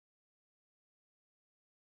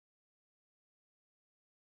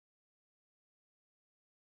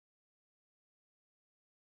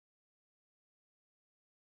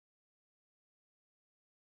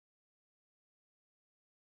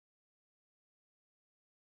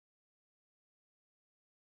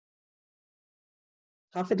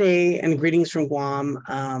Half a day and greetings from Guam.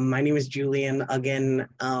 My name is Julian. Again,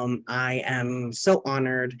 I am so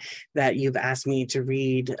honored that you've asked me to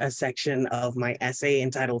read a section of my essay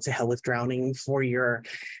entitled To Hell with Drowning for your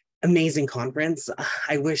amazing conference.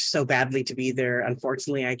 I wish so badly to be there.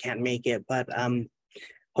 Unfortunately, I can't make it, but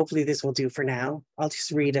hopefully this will do for now. I'll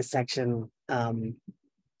just read a section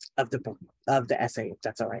of the essay, if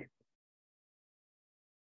that's all right.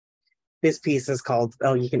 This piece is called,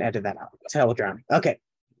 oh, you can edit that out. To Hell with Drowning. Okay.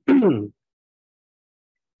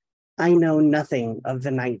 I know nothing of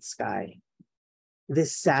the night sky.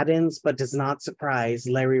 This saddens but does not surprise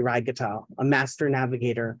Larry Rigetol, a master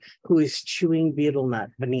navigator who is chewing betel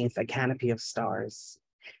nut beneath a canopy of stars.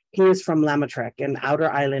 He is from Lamatrek, an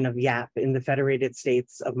outer island of Yap in the Federated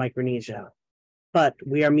States of Micronesia. But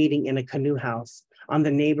we are meeting in a canoe house on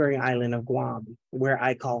the neighboring island of Guam, where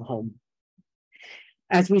I call home.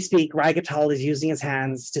 As we speak, Rigetol is using his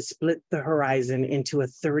hands to split the horizon into a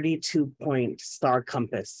 32-point star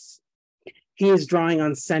compass. He is drawing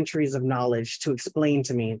on centuries of knowledge to explain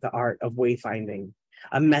to me the art of wayfinding,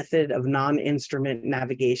 a method of non-instrument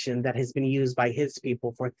navigation that has been used by his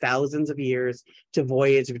people for thousands of years to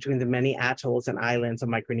voyage between the many atolls and islands of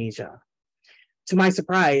Micronesia. To my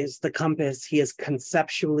surprise, the compass he is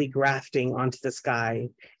conceptually grafting onto the sky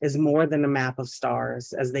is more than a map of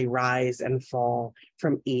stars as they rise and fall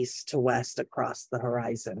from east to west across the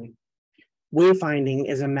horizon. Wayfinding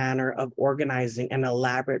is a manner of organizing an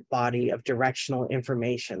elaborate body of directional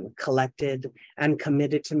information collected and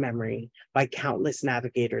committed to memory by countless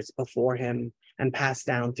navigators before him and passed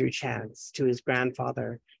down through chance to his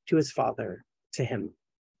grandfather, to his father, to him.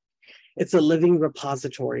 It's a living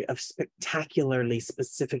repository of spectacularly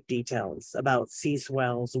specific details about sea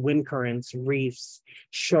swells, wind currents, reefs,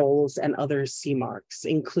 shoals, and other sea marks,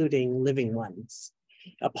 including living ones,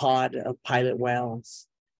 a pod of pilot whales,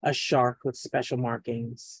 a shark with special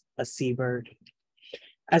markings, a seabird.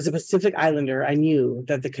 As a Pacific Islander, I knew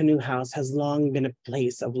that the canoe house has long been a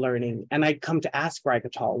place of learning, and I'd come to ask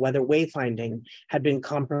Rigetol whether wayfinding had been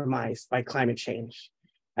compromised by climate change.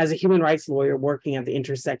 As a human rights lawyer working at the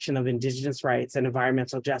intersection of Indigenous rights and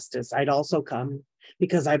environmental justice, I'd also come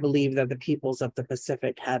because I believe that the peoples of the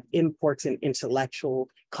Pacific have important intellectual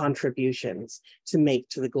contributions to make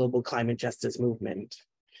to the global climate justice movement.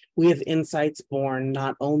 We have insights born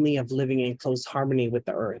not only of living in close harmony with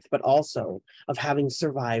the earth, but also of having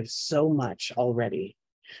survived so much already: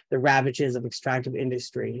 the ravages of extractive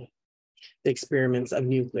industry, the experiments of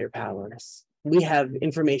nuclear powers. We have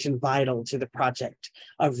information vital to the project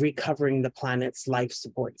of recovering the planet's life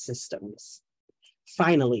support systems.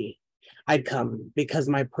 Finally, I'd come because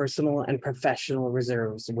my personal and professional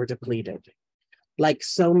reserves were depleted. Like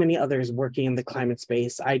so many others working in the climate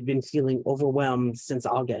space, I'd been feeling overwhelmed since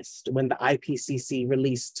August when the IPCC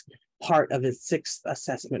released part of its 6th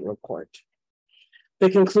assessment report.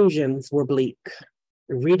 The conclusions were bleak.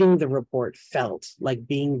 Reading the report felt like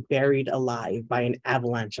being buried alive by an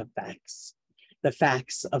avalanche of facts. The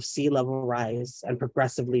facts of sea level rise and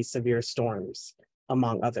progressively severe storms,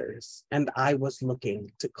 among others, and I was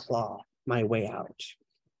looking to claw my way out.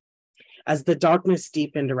 As the darkness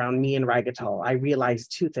deepened around me and Rigetol, I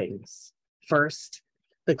realized two things. First,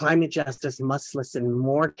 the climate justice must listen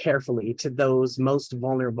more carefully to those most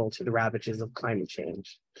vulnerable to the ravages of climate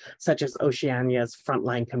change, such as Oceania's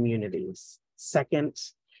frontline communities. Second,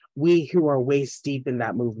 we who are waist deep in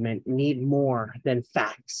that movement need more than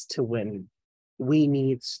facts to win. We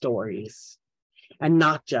need stories, and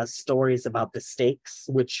not just stories about the stakes,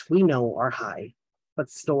 which we know are high, but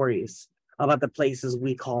stories about the places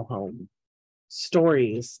we call home.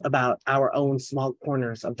 Stories about our own small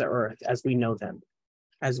corners of the earth as we know them,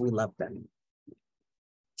 as we love them.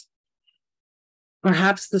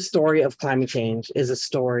 Perhaps the story of climate change is a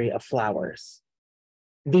story of flowers.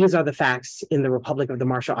 These are the facts in the Republic of the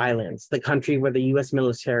Marshall Islands, the country where the US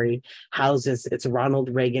military houses its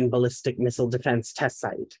Ronald Reagan ballistic missile defense test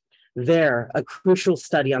site. There, a crucial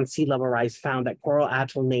study on sea level rise found that coral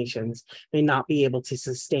atoll nations may not be able to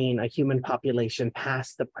sustain a human population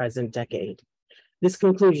past the present decade. This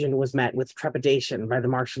conclusion was met with trepidation by the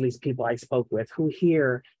Marshallese people I spoke with, who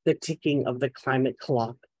hear the ticking of the climate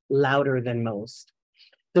clock louder than most.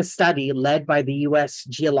 The study, led by the US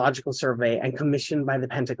Geological Survey and commissioned by the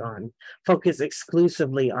Pentagon, focused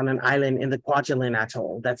exclusively on an island in the Kwajalein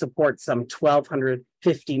Atoll that supports some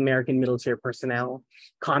 1,250 American military personnel,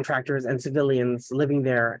 contractors, and civilians living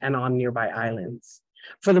there and on nearby islands.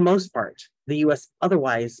 For the most part, the US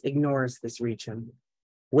otherwise ignores this region.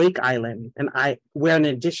 Wake Island, where an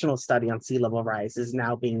additional study on sea level rise is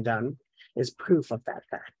now being done, is proof of that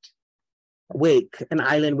fact. Wake, an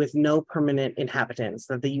island with no permanent inhabitants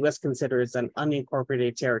that the US considers an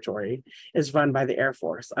unincorporated territory, is run by the Air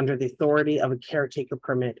Force under the authority of a caretaker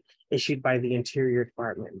permit issued by the Interior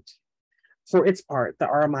Department. For its part, the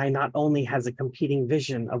RMI not only has a competing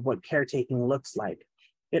vision of what caretaking looks like,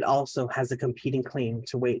 it also has a competing claim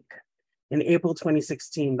to Wake. In April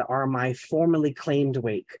 2016, the RMI formally claimed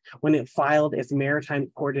Wake when it filed its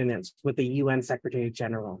maritime coordinates with the UN Secretary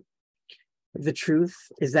General. The truth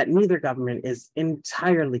is that neither government is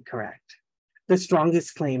entirely correct. The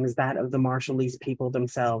strongest claim is that of the Marshallese people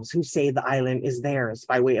themselves, who say the island is theirs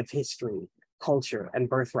by way of history, culture, and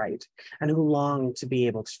birthright, and who long to be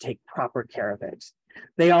able to take proper care of it.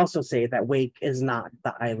 They also say that Wake is not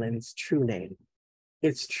the island's true name.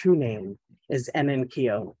 Its true name is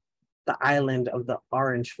Enenkio, the island of the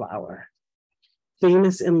orange flower.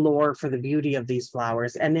 Famous in lore for the beauty of these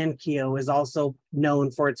flowers, Enenkio is also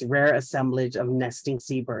known for its rare assemblage of nesting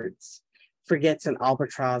seabirds, frigates and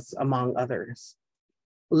albatross, among others.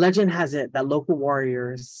 Legend has it that local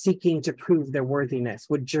warriors seeking to prove their worthiness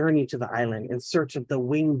would journey to the island in search of the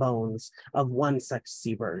wing bones of one such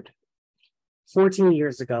seabird. 14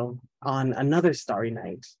 years ago, on another starry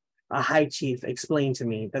night, a high chief explained to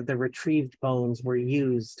me that the retrieved bones were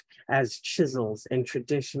used as chisels in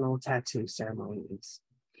traditional tattoo ceremonies.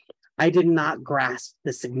 I did not grasp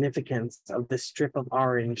the significance of the strip of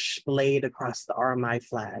orange splayed across the RMI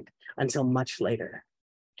flag until much later.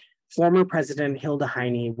 Former President Hilda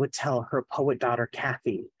Heine would tell her poet daughter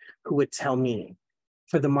Kathy, who would tell me,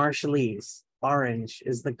 for the Marshallese, orange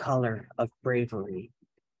is the color of bravery.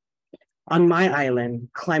 On my island,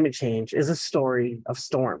 climate change is a story of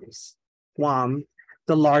storms. Guam,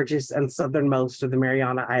 the largest and southernmost of the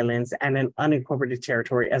Mariana Islands and an unincorporated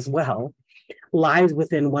territory as well, lies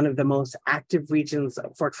within one of the most active regions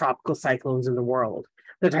for tropical cyclones in the world.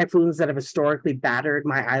 The typhoons that have historically battered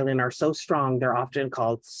my island are so strong, they're often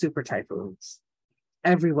called super typhoons.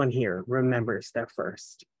 Everyone here remembers their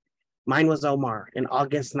first. Mine was Omar in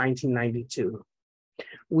August 1992.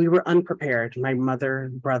 We were unprepared, my mother,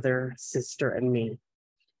 brother, sister, and me.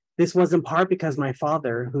 This was in part because my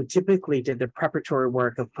father, who typically did the preparatory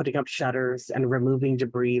work of putting up shutters and removing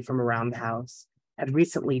debris from around the house, had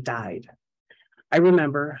recently died. I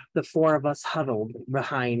remember the four of us huddled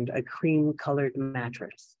behind a cream-colored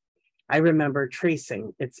mattress. I remember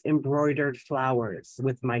tracing its embroidered flowers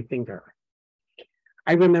with my finger.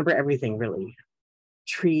 I remember everything, really.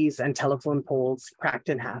 Trees and telephone poles cracked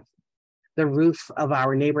in half. The roof of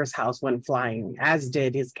our neighbor's house went flying, as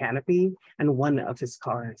did his canopy and one of his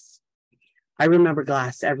cars. I remember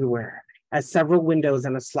glass everywhere, as several windows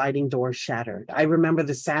and a sliding door shattered. I remember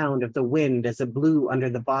the sound of the wind as it blew under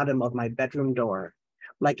the bottom of my bedroom door,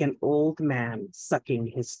 like an old man sucking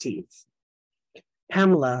his teeth.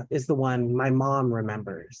 Pamela is the one my mom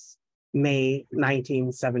remembers. May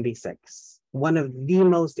 1976. One of the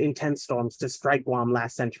most intense storms to strike Guam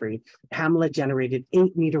last century, Pamela generated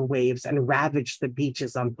 8-meter waves and ravaged the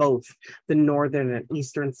beaches on both the northern and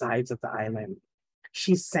eastern sides of the island.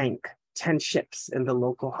 She sank 10 ships in the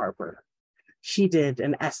local harbor. She did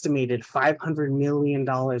an estimated $500 million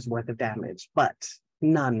worth of damage, but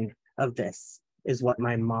none of this is what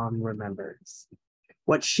my mom remembers.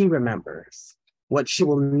 What she remembers, what she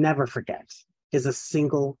will never forget, is a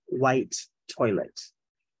single white toilet.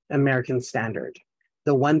 American Standard,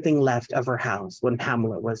 the one thing left of her house when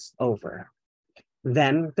Pamela was over.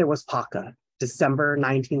 Then there was Paka, December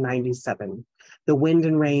 1997. The wind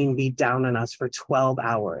and rain beat down on us for 12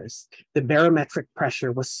 hours. The barometric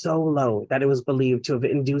pressure was so low that it was believed to have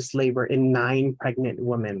induced labor in 9 pregnant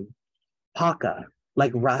women. Paka,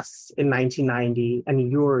 like Russ in 1990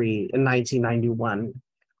 and Yuri in 1991,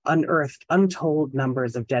 unearthed untold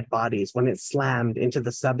numbers of dead bodies when it slammed into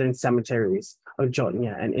the southern cemeteries of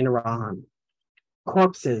Jotnia and Inarahan.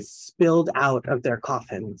 Corpses spilled out of their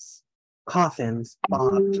coffins. Coffins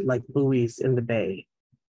bobbed like buoys in the bay.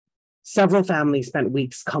 Several families spent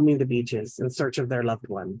weeks combing the beaches in search of their loved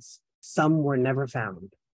ones. Some were never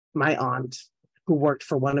found. My aunt, who worked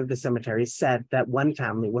for one of the cemeteries, said that one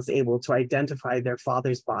family was able to identify their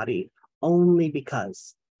father's body only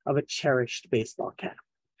because of a cherished baseball cap,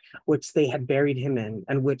 which they had buried him in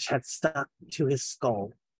and which had stuck to his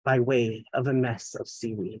skull by way of a mess of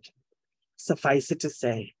seaweed. Suffice it to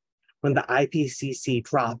say, when the IPCC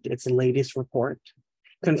dropped its latest report,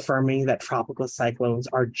 confirming that tropical cyclones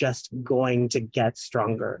are just going to get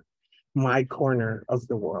stronger, my corner of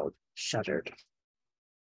the world shuddered.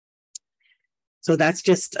 So that's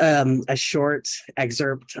just a short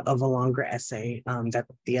excerpt of a longer essay that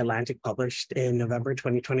The Atlantic published in November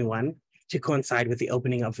 2021 to coincide with the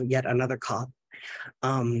opening of yet another COP.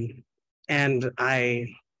 And I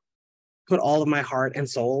put all of my heart and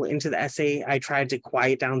soul into the essay. I tried to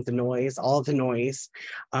quiet down the noise, all the noise,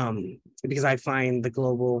 because I find the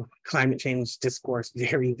global climate change discourse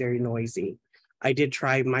very, very noisy. I did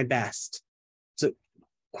try my best to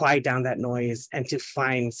quiet down that noise and to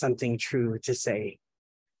find something true to say.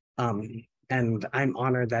 And I'm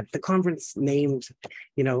honored that the conference named,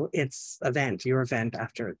 its event, your event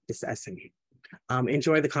after this essay.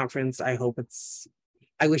 Enjoy the conference. I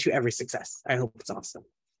wish you every success. I hope it's awesome.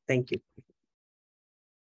 Thank you.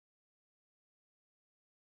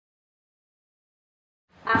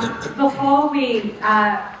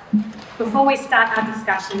 Before we start our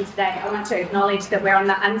discussion today, I want to acknowledge that we're on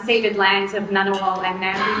the unceded lands of Manoa and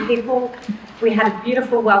Manoa people. We had a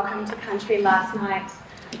beautiful welcome to country last night,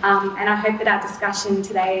 and I hope that our discussion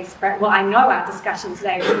today is, well, I know our discussion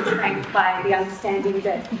today is framed by the understanding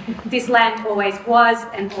that this land always was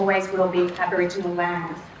and always will be Aboriginal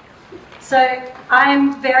land. So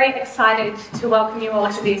I'm very excited to welcome you all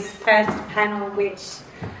to this first panel, which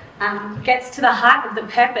gets to the heart of the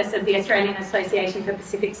purpose of the Australian Association for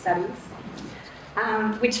Pacific Studies,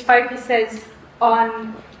 which focuses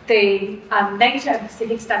on the nature of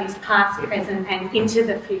Pacific Studies past, present and into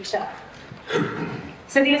the future.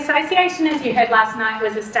 So the association, as you heard last night,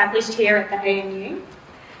 was established here at the ANU,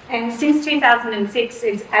 and since 2006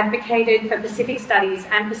 it's advocated for Pacific Studies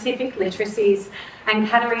and Pacific literacies, and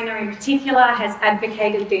Katarina in particular has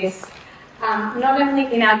advocated this not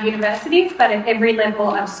only in our universities, but at every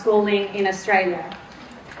level of schooling in Australia.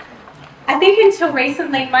 I think until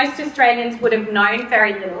recently, most Australians would have known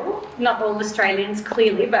very little, not all Australians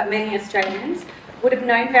clearly, but many Australians would have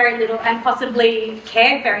known very little and possibly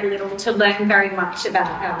cared very little to learn very much about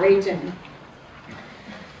our region.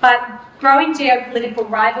 But growing geopolitical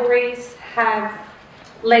rivalries have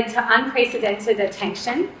led to unprecedented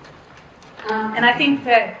attention. And I think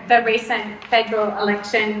that the recent federal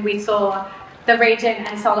election, we saw the region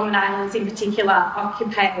and Solomon Islands in particular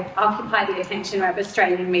occupy the attention of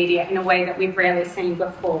Australian media in a way that we've rarely seen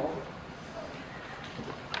before.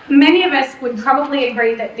 Many of us would probably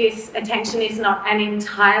agree that this attention is not an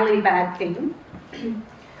entirely bad thing.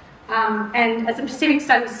 And as a Pacific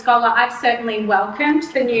Studies scholar, I've certainly welcomed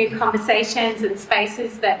the new conversations and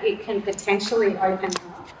spaces that it can potentially open up.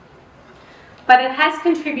 But it has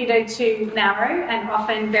contributed to narrow and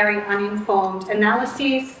often very uninformed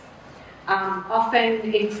analyses.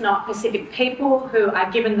 Often it's not Pacific people who are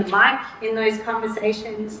given the mic in those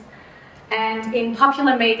conversations. And in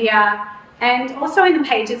popular media, and also in the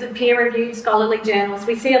pages of peer-reviewed scholarly journals,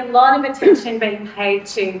 we see a lot of attention being paid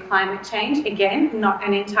to climate change. Again, not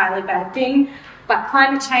an entirely bad thing, but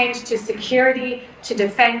climate change to security, to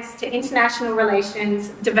defence, to international relations,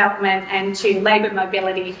 development, and to labour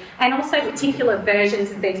mobility, and also particular versions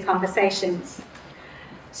of these conversations.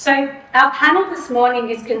 So our panel this morning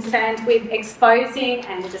is concerned with exposing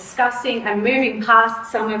and discussing and moving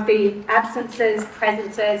past some of the absences,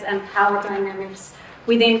 presences, and power dynamics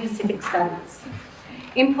within Pacific Studies.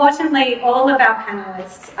 Importantly, all of our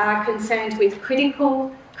panellists are concerned with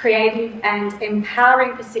critical, creative and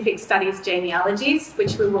empowering Pacific Studies genealogies,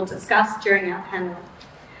 which we will discuss during our panel.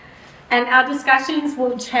 And our discussions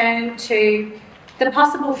will turn to the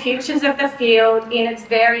possible futures of the field in its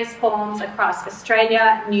various forms across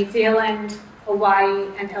Australia, New Zealand, Hawaii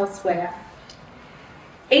and elsewhere.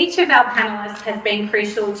 Each of our panellists has been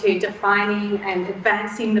crucial to defining and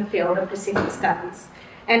advancing the field of Pacific Studies,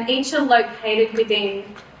 and each are located within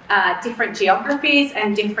different geographies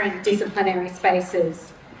and different disciplinary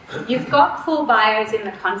spaces. You've got full bios in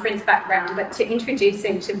the conference background, but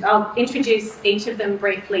I'll introduce each of them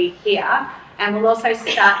briefly here, and we'll also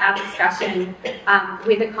start our discussion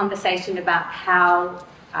with a conversation about how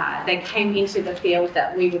they came into the field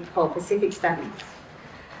that we would call Pacific Studies.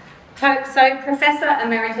 So Professor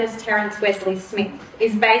Emeritus Terence Wesley-Smith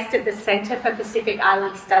is based at the Centre for Pacific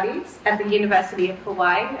Island Studies at the University of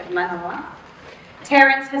Hawaii at Manoa.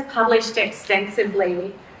 Terence has published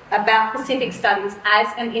extensively about Pacific Studies as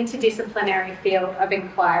an interdisciplinary field of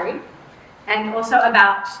inquiry, and also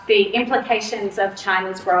about the implications of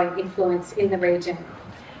China's growing influence in the region.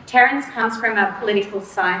 Terence comes from a political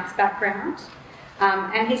science background,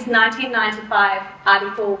 and his 1995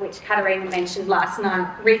 article, which Katarina mentioned last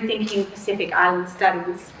night, Rethinking Pacific Island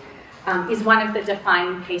Studies, is one of the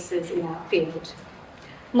defining pieces in our field.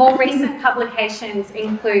 More recent publications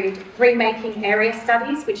include Remaking Area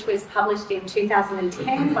Studies, which was published in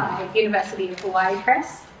 2010 by University of Hawaii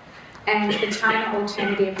Press, and The China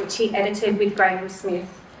Alternative, which he edited with Graeme Smith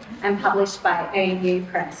and published by AAPS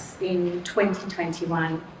Press in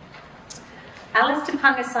 2021. Alice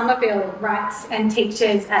Tupunga Somerville writes and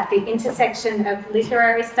teaches at the intersection of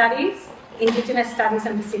literary studies, Indigenous Studies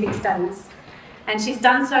and Pacific Studies. And she's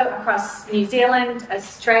done so across New Zealand,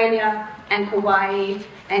 Australia and Hawaii,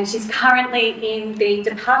 and she's currently in the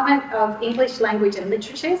Department of English Language and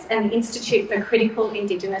Literatures and the Institute for Critical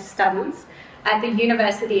Indigenous Studies at the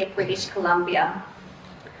University of British Columbia.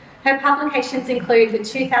 Her publications include the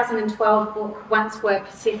 2012 book Once Were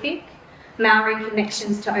Pacific, Maori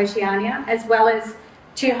Connections to Oceania, as well as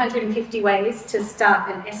 250 Ways to Start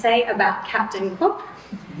an Essay about Captain Cook,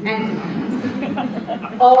 and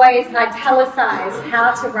always italicise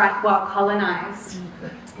How to Write While Colonised.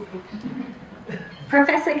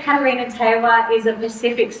 Professor Katerina Tewa is a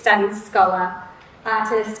Pacific Studies scholar,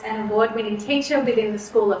 artist and award-winning teacher within the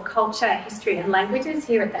School of Culture, History and Languages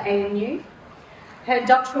here at the ANU. Her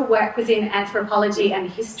doctoral work was in anthropology and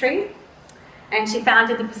history, and she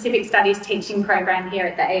founded the Pacific Studies teaching program here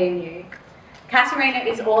at the ANU. Katerina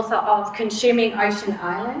is author of Consuming Ocean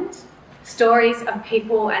Island, Stories of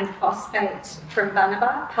People and Phosphate from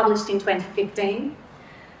Banaba, published in 2015.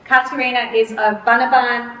 Katerina is of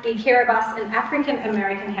Banaban, Kiribati and African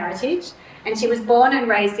American heritage, and she was born and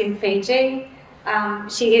raised in Fiji.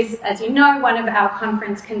 She is, as you know, one of our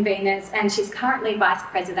conference conveners, and she's currently Vice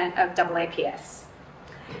President of AAPS.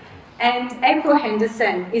 And April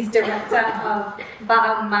Henderson is Director of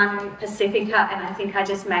Ba'amanu Pacifica, and I think I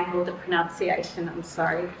just mangled the pronunciation, I'm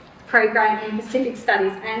sorry, program in Pacific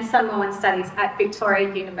Studies and Samoan Studies at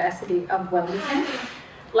Victoria University of Wellington.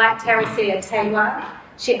 Like Teresia Tewa,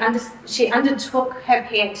 she undertook her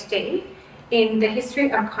PhD in the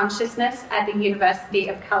history of consciousness at the University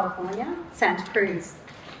of California, Santa Cruz.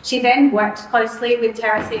 She then worked closely with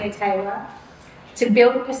Teresia Tewa to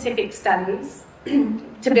build Pacific Studies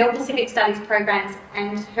programs,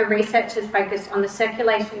 and her research has focused on the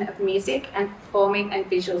circulation of music and performing and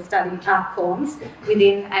visual study art forms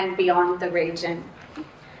within and beyond the region.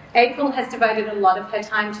 April has devoted a lot of her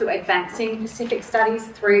time to advancing Pacific Studies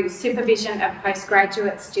through supervision of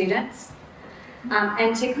postgraduate students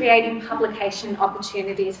and to creating publication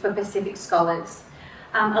opportunities for Pacific scholars.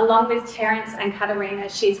 Along with Terence and Katerina,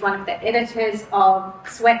 she's one of the editors of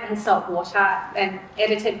Sweat and Salt Water, an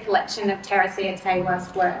edited collection of Teresia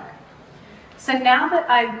Tewa's work. So now that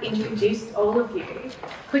I've introduced all of you,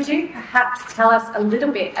 could you perhaps tell us a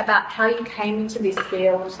little bit about how you came into this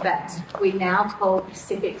field that we now call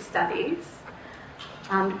Pacific Studies?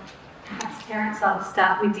 Perhaps Terence, I'll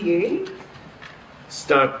start with you.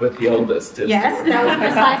 Start with the oldest. Yes, that was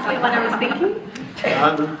precisely what I was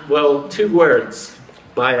thinking. Well, 2 words.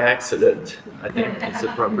 By accident, I think is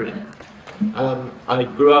appropriate. I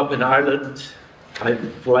grew up in Ireland. I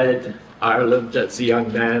fled Ireland as a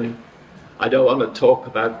young man. I don't want to talk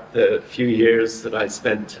about the few years that I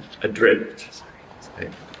spent adrift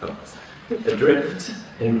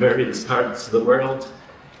in various parts of the world.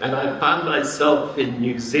 And I found myself in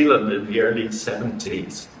New Zealand in the early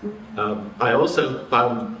 70s. I also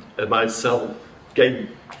found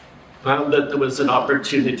that there was an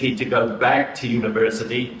opportunity to go back to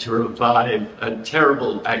university to revive a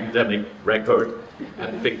terrible academic record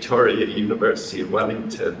at Victoria University of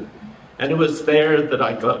Wellington. And it was there that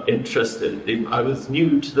I got interested. I was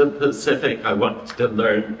new to the Pacific. I wanted to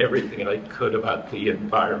learn everything I could about the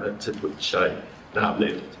environment in which I now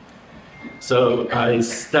lived. So I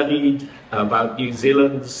studied about New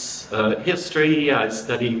Zealand's history. I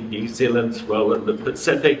studied New Zealand's role in the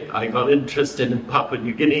Pacific. I got interested in Papua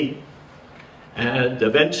New Guinea. And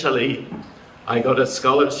eventually, I got a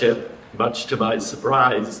scholarship, much to my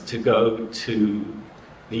surprise, to go to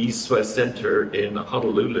the East-West Center in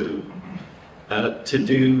Honolulu to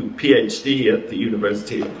do PhD at the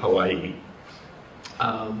University of Hawaii.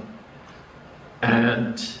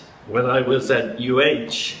 And when I was at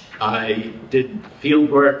UH, I did field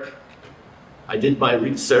work. I did my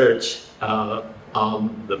research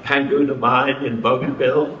on the Panguna mine in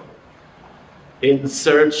Bougainville, in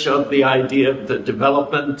search of the idea of the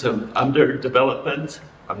development of underdevelopment.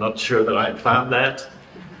 I'm not sure that I found that.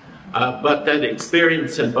 But that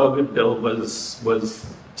experience in Bougainville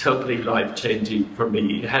was totally life-changing for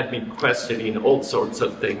me. It had me questioning all sorts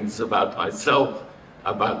of things about myself,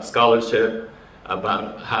 about scholarship,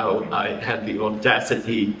 about how I had the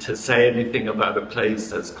audacity to say anything about a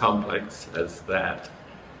place as complex as that.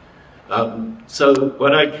 So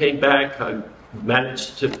when I came back, I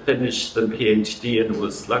managed to finish the PhD and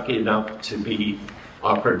was lucky enough to be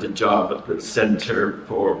offered a job at the Center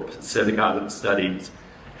for Pacific Island Studies.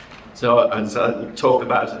 So as I'll talk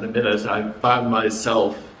about in a minute, I found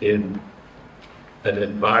myself in an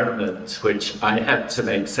environment which I had to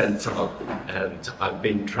make sense of, and I've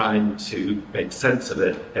been trying to make sense of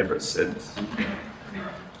it ever since.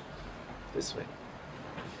 This way.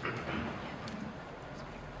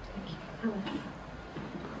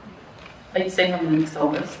 Are you saying I'm the next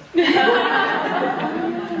oldest?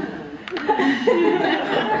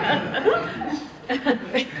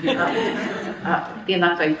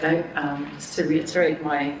 Just to reiterate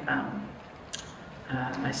my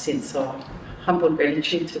my sense of humble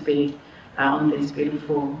gratitude to be on these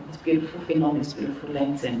beautiful field, on these beautiful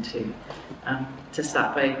lands, and to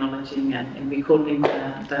start by acknowledging and recalling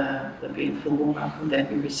the beautiful warm welcome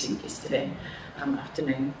that we received yesterday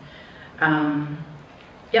afternoon.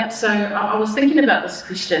 Yeah, so I was thinking about this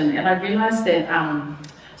question, and I realised that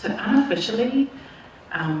so unofficially,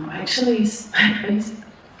 I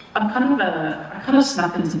kind of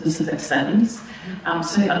snuck into Pacific Studies.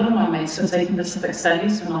 So a lot of my mates were taking Pacific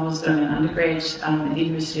Studies when I was doing an undergrad at the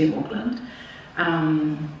University of Auckland,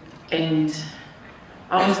 and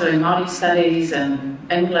I was doing Māori studies and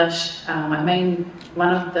English.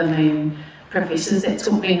 One of the main professors that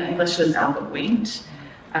taught me English was Albert Wendt.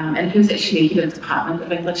 And he was actually head of department of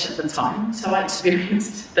English at the time. So I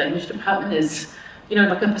experienced the English department as,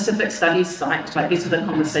 like a Pacific Studies site. Like these were the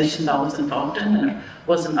conversations I was involved in, and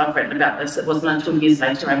I've written about this. It wasn't until years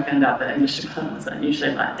later I found out that English departments aren't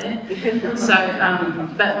usually like that. So,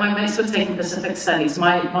 but my mates were taking Pacific Studies.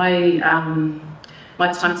 My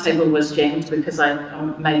timetable was jammed because I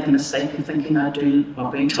made the mistake of thinking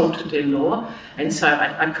being told to do law, and so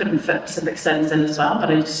I couldn't fit Pacific Studies in as well, but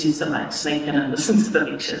I just used to sneak in and listen to the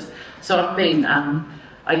lectures. So I've been,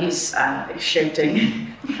 extracting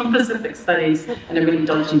from Pacific Studies in a really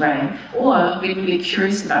dodgy way, or I've been really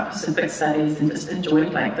curious about Pacific Studies and just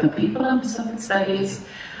enjoyed the people in Pacific Studies,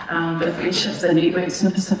 the friendships and networks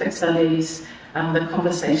in Pacific Studies, the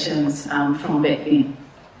conversations from back then.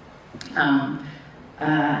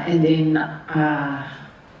 And then,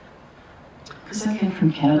 because I came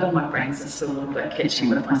from Canada, my brain's still a little bit catching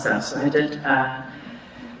with myself, so I did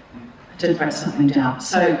write something down.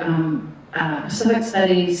 So Pacific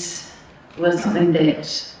Studies was something that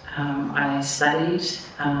I studied,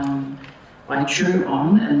 I drew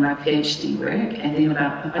on in my PhD work, and then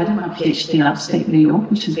I did my PhD in upstate New York,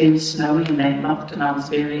 which is very snowy and landlocked, and I was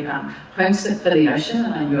very homesick for the ocean,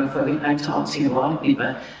 and I knew if I went home to Aotearoa, I'd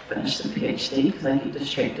never finish the PhD because I get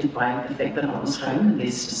distracted by the fact that I was home and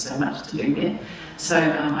there's just so much to do there. So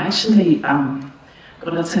I actually got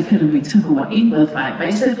a ticket and went to Hawaii with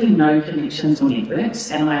basically no connections or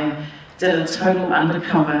networks, and I did a total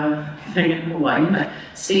undercover thing in Hawaii.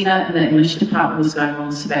 Sina in the English department was going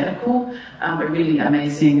on sabbatical, a really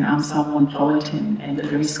amazing Samoan poet and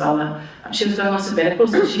literary scholar. She was going on sabbatical,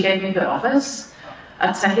 so she gave me the office.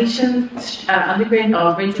 A Tahitian undergrad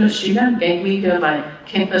or graduate student gave me her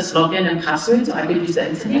campus login and password so I could use the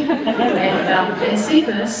internet. And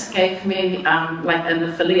Cephas gave me an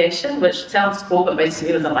affiliation, which sounds cool, but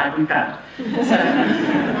basically it was a library card.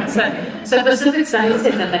 So Pacific Studies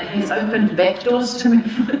has opened back doors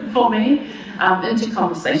for me into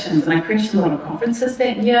conversations, and I crashed a lot of conferences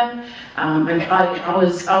that year. I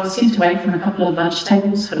was sent away from a couple of lunch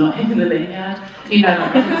tables for not having the lanyard.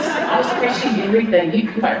 I was crashing everything. You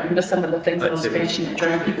can quite remember some of the things I was crashing that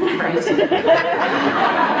drove people crazy.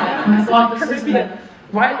 I thought, this is the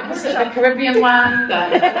Pacific Caribbean one.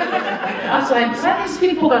 I was like, why are these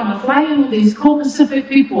people going to fly in with these cool Pacific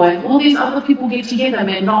people and all these other people get together,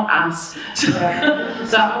 man, not us. So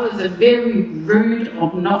I was a very rude,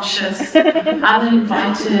 obnoxious,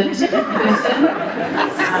 uninvited person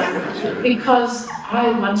because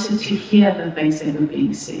I wanted to hear the things that were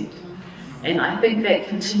being said. And I think that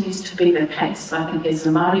continues to be the case. I think as a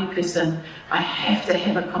Māori person, I have to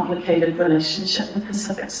have a complicated relationship with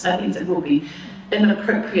Pacific Studies. It will be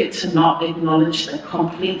inappropriate to not acknowledge the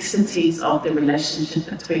complexities of the relationship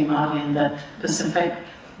between Māori and the Pacific.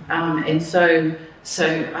 And so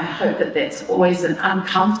I hope that that's always an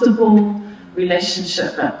uncomfortable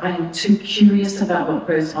relationship, but I am too curious about what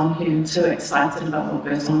goes on here and too excited about what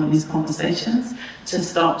goes on in these conversations to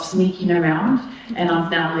stop sneaking around. And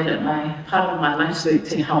I've now made it part of my life's work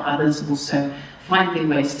to help others also find their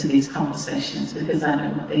ways to these conversations because I know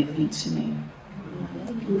what they mean to me.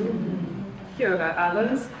 Kia ora,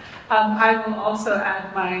 Alice. I will also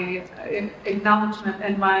add my acknowledgement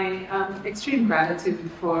and my extreme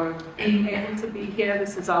gratitude for being able to be here.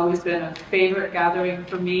 This has always been a favorite gathering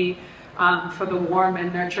for me, for the warm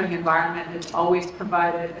and nurturing environment it's always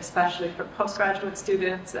provided, especially for postgraduate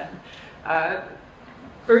students and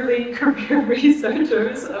early career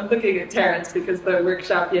researchers. I'm looking at Terence because the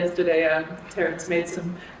workshop yesterday, Terence made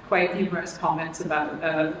some quite humorous comments about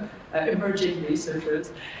emerging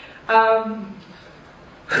researchers.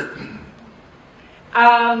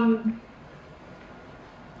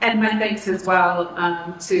 And my thanks as well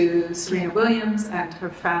to Serena Williams and her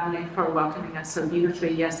family for welcoming us so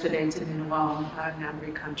beautifully yesterday to Manoa,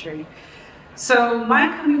 Ngāpuhi country. So my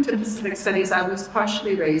coming to Pacific Studies, I was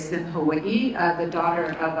partially raised in Hawai'i, the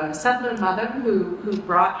daughter of a settler mother who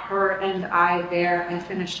brought her and I there. I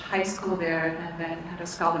finished high school there and then had a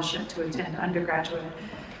scholarship to attend undergraduate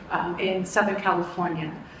in Southern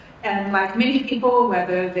California. And like many people,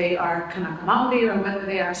 whether they are Kanaka Maoli or whether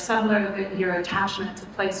they are settler, that your attachment to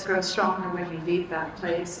place grows stronger when you leave that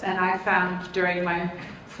place. And I found during my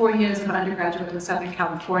 4 years of undergraduate in Southern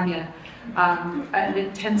California, an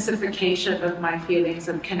intensification of my feelings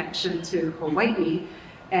of connection to Hawaii.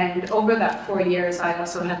 And over that 4 years, I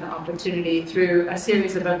also had the opportunity through a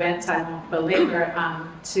series of events I won't belabor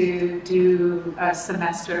to do a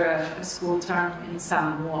semester, a school term in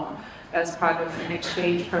Samoa as part of an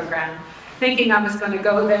exchange program, thinking I was going to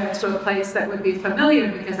go there to a place that would be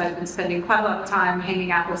familiar because I've been spending quite a lot of time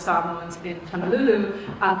hanging out with Samoans in Honolulu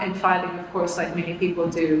and finding, of course, like many people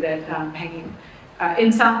do, that hanging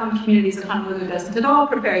in Samoan communities in Honolulu doesn't at all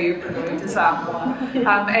prepare you for going to Samoa,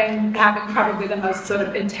 and having probably the most sort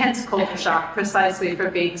of intense culture shock precisely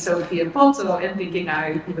for being so Fiapoto and thinking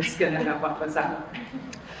I was going to know what was up.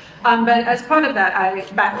 But as part of that,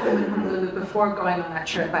 back in Honolulu, before going on that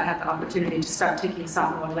trip, I had the opportunity to start taking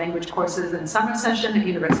Samoan language courses in summer session at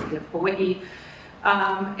University of Hawaii.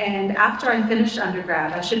 And after I finished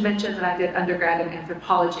undergrad, I should mention that I did undergrad in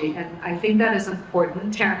anthropology, and I think that is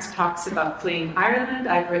important. Terence talks about fleeing Ireland.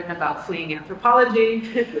 I've written about fleeing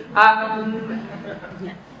anthropology.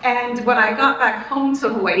 And when I got back home to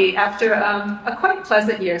Hawaii, after a quite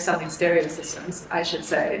pleasant year selling stereo systems, I should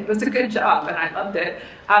say, it was a good job and I loved it,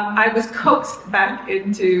 I was coaxed back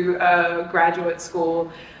into graduate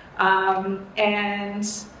school. And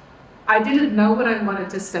I didn't know what I wanted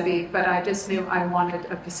to study, but I just knew I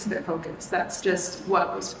wanted a Pacific focus. That's just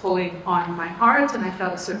what was pulling on my heart, and I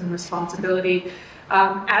felt a certain responsibility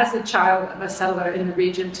as a child of a settler in the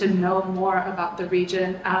region to know more about the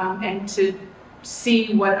region and to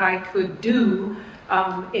see what I could do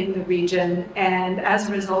in the region. And as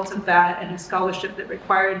a result of that and a scholarship that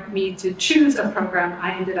required me to choose a program,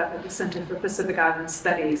 I ended up at the Center for Pacific Island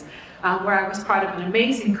Studies, where I was part of an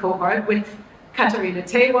amazing cohort with Katarina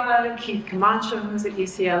Tewa, Keith Camacho, who's at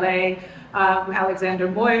UCLA, Alexander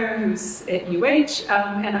Moyer, who's at UH,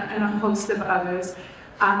 and a host of others.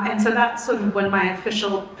 And so that's sort of when my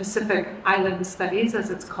official Pacific Island Studies, as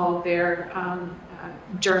it's called there,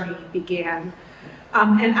 journey began.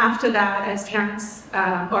 And after that, as Terence,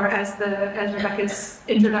 or as Rebecca's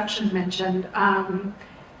introduction mentioned,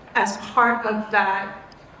 as part of that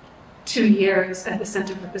 2 years at the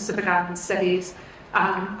Center for Pacific Island Studies,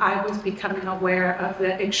 I was becoming aware of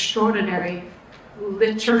the extraordinary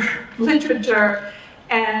literature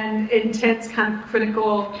and intense kind of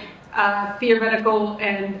critical, theoretical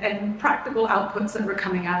and practical outputs that were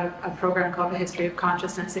coming out of a program called the History of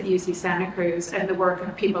Consciousness at UC Santa Cruz, and the work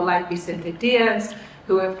of people like Vicente Diaz,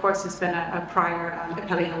 who of course has been a prior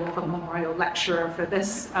Epeliha Wolfa Memorial Lecturer for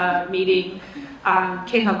this meeting,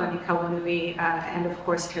 Kehalani Kawanui, and of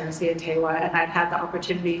course Teresia Tewa. And I'd had the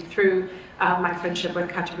opportunity through my friendship with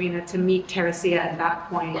Katarina to meet Teresia at that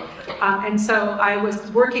point. And so I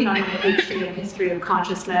was working on a PhD in history of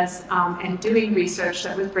consciousness and doing research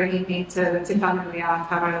that was bringing me to Whanui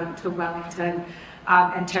Aotearoa, to Wellington,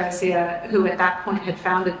 and Teresia, who at that point had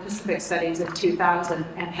founded Pacific Studies in 2000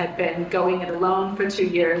 and had been going it alone for 2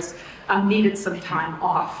 years, needed some time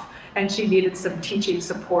off. And she needed some teaching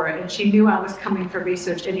support, and she knew I was coming for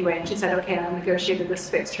research anyway, and she said, okay, I negotiated this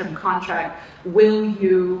fixed-term contract. Will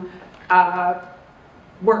you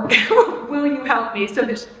work? Will you help me so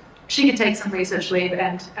that she could take some research leave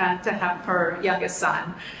and to have her youngest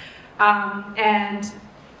son? And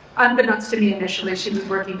unbeknownst to me initially, she was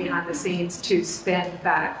working behind the scenes to spin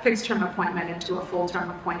that fixed-term appointment into a full-term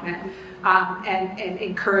appointment, and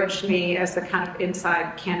encouraged me as the kind of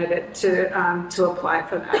inside candidate to apply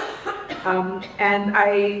for that.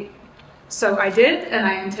 So I did, and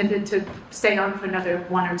I intended to stay on for another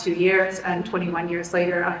 1 or 2 years, and 21 years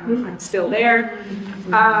later, I'm still there.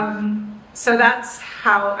 So that's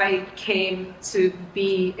how I came to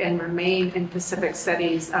be and remain in Pacific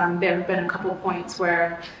Studies. There have been a couple points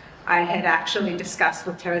where I had actually discussed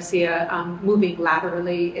with Teresia moving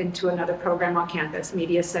laterally into another program on campus,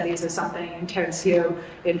 media studies or something, and Teresia,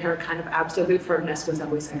 in her kind of absolute firmness, was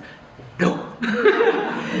always like, no.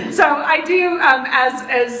 So I do,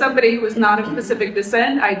 as somebody who is not of Pacific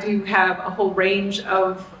descent, I do have a whole range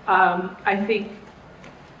of, I think,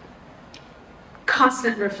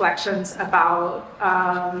 constant reflections about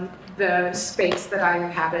the space that I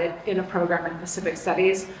inhabit in a program in Pacific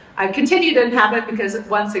Studies. I continue to inhabit because,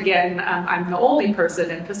 once again, I'm the only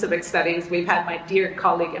person in Pacific Studies. We've had my dear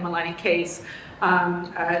colleague, Emalani Case,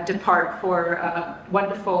 depart for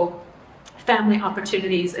wonderful family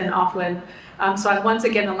opportunities in Auckland. So I'm once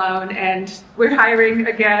again alone, and we're hiring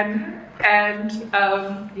again. And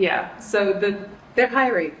yeah, so they're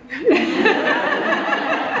hiring.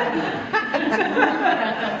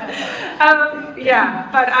 Yeah,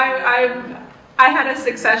 but I had a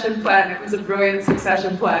succession plan. It was a brilliant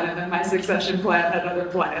succession plan, and then my succession plan had other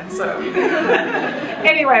plans. So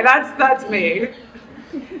anyway, that's me.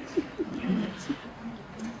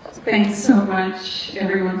 Thanks so much,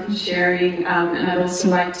 everyone, for sharing. And I'd also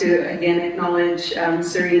like to, again, acknowledge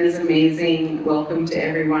Serena's amazing welcome to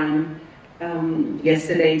everyone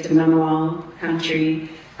yesterday to Manoa country,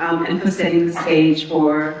 and for setting the stage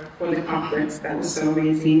for the conference. That was so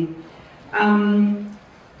amazing.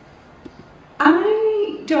 I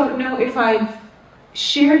don't know if I've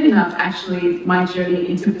shared enough, actually, my journey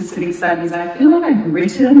into Pacific Studies. I feel like I've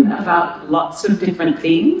written about lots of different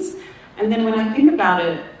things. And then when I think about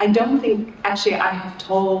it, I don't think actually I have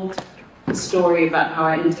told the story about how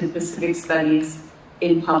I entered Pacific Studies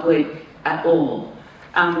in public at all.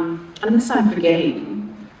 Unless I'm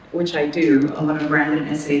forgetting, which I do, a lot of random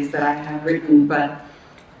essays that I have written, but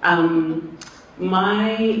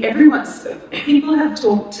people have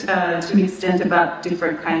talked to an extent about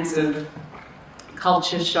different kinds of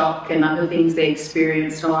culture shock and other things they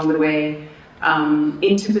experienced along the way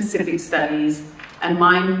into Pacific Studies. And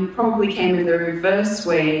mine probably came in the reverse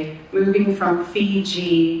way, moving from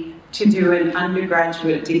Fiji to do an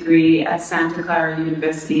undergraduate degree at Santa Clara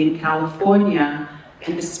University in California.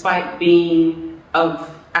 And despite being of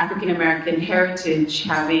African American heritage,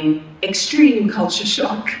 having extreme culture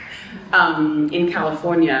shock in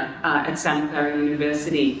California at Santa Clara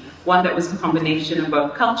University, one that was a combination of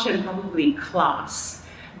both culture and probably class,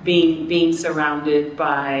 being surrounded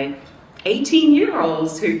by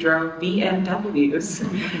 18-year-olds who drove BMWs,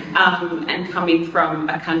 and coming from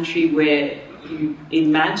a country where you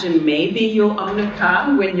imagine maybe you'll own a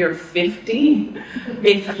car when you're 50,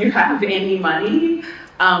 if you have any money.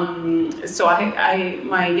 So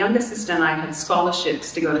my younger sister and I had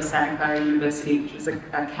scholarships to go to Santa Clara University, which was a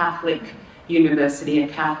Catholic university, a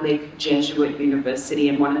Catholic Jesuit university,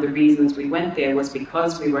 and one of the reasons we went there was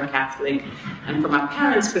because we were Catholic, and from our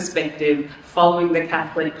parents' perspective, following the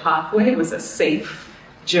Catholic pathway was a safe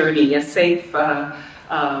journey, a safe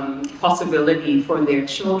possibility for their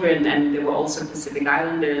children, and there were also Pacific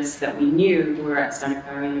Islanders that we knew who were at Santa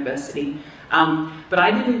Clara University. But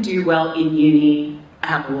I didn't do well in uni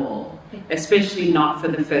at all, especially not for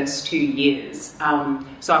the first 2 years.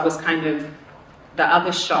 So I was kind of, the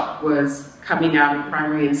other shock was coming out of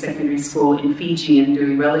primary and secondary school in Fiji and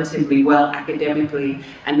doing relatively well academically,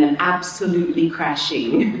 and then absolutely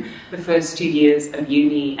crashing the first 2 years of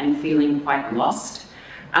uni and feeling quite lost.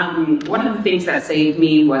 One of the things that saved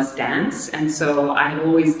me was dance, and so I had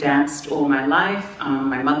always danced all my life.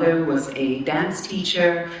 My mother was a dance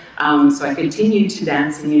teacher, so I continued to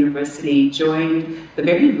dance in university, joined the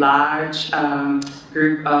very large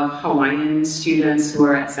group of Hawaiian students who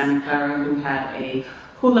were at Santa Clara who had a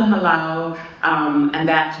hula halau, and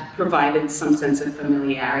that provided some sense of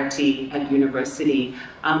familiarity at university.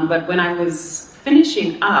 But when I was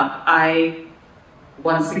finishing up,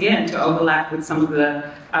 once again, to overlap with some of the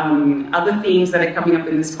other themes that are coming up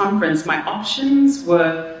in this conference, my options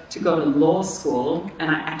were to go to law school, and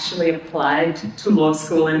I actually applied to law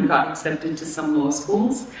school and got accepted to some law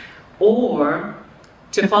schools, or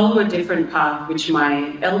to follow a different path, which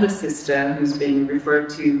my elder sister, who's been referred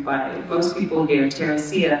to by most people here,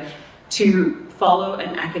 Teresia, to follow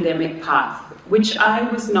an academic path, which I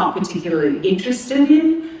was not particularly interested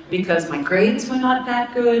in because my grades were not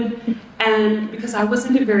that good and because I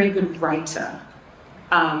wasn't a very good writer.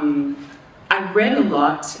 I read a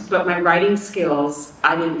lot, but my writing skills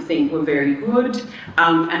I didn't think were very good,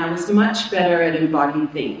 and I was much better at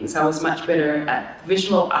embodied things. I was much better at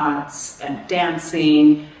visual arts, at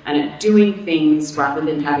dancing, and at doing things rather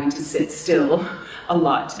than having to sit still a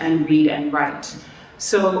lot and read and write.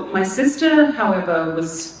 So my sister, however,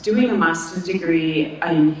 was doing a master's degree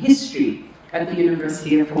in history at the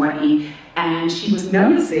University of Hawaii, and she was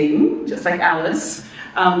noticing, just like Alice,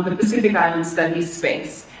 the Pacific Island Studies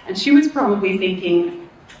space. And she was probably thinking,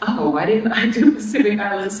 oh, why didn't I do Pacific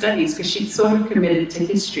Island Studies? Because she'd sort of committed to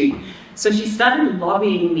history. So she started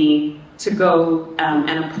lobbying me to go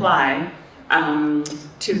and apply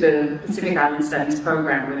to the Pacific Island Studies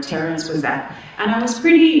program where Terence was at. And I was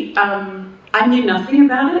pretty, I knew nothing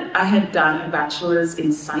about it. I had done a bachelor's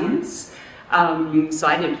in science. So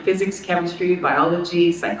I did physics, chemistry,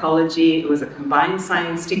 biology, psychology. It was a combined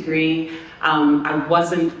science degree. I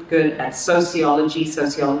wasn't good at sociology.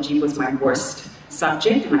 Sociology was my worst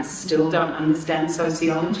subject, and I still don't understand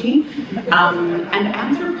sociology. And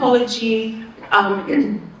anthropology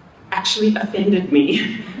actually offended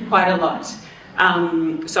me quite a lot.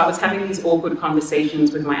 So I was having these awkward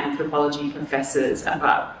conversations with my anthropology professors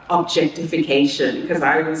about objectification, because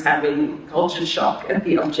I was having culture shock at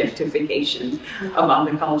the objectification of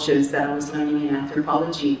other cultures that I was learning in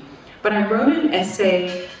anthropology. But I wrote an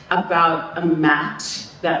essay about a mat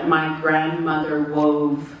that my grandmother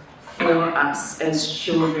wove for us as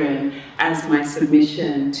children as my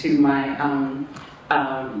submission to my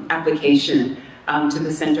application to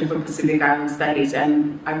the Center for Pacific Island Studies.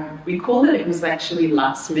 And I recall that it was actually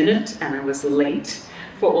last minute and I was late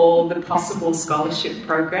for all the possible scholarship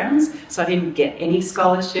programs, so I didn't get any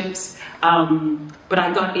scholarships. But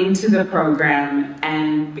I got into the program,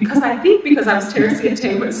 and because I was Teresia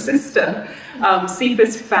Tewa's sister,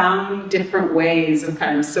 CPAS found different ways of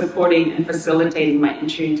kind of supporting and facilitating my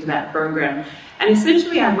entry into that program. And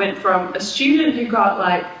essentially I went from a student who got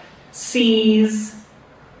like C's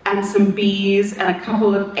and some B's and a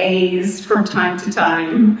couple of A's from time to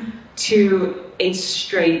time to a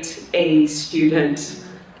straight A student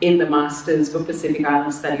in the Masters for Pacific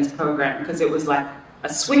Island Studies program, because it was like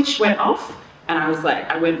a switch went off and I was like,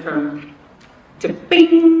 I went from to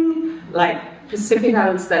bing, like Pacific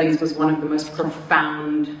Island Studies was one of the most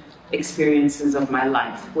profound experiences of my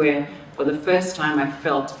life, where for the first time I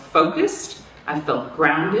felt focused, I felt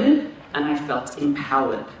grounded, and I felt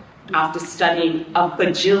empowered. After studying a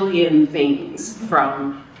bajillion things,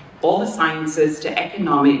 from all the sciences to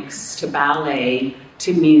economics to ballet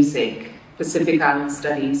to music, Pacific Island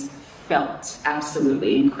Studies felt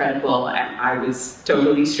absolutely incredible, and I was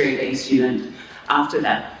totally straight A student after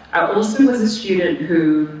that. I also was a student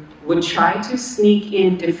who would try to sneak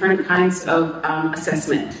in different kinds of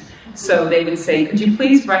assessment. So they would say, could you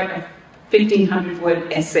please write a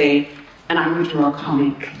 1,500-word essay, and I would draw a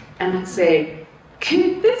comic. And I'd say,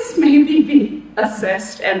 can this maybe be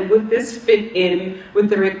assessed, and would this fit in with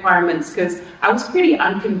the requirements? Because I was pretty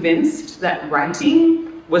unconvinced that writing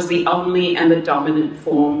was the only and the dominant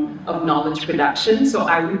form of knowledge production. So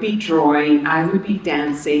I would be drawing, I would be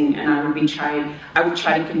dancing, and I would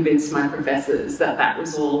try to convince my professors that that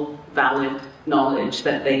was all valid knowledge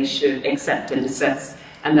that they should accept and assess.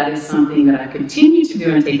 And that is something that I continue to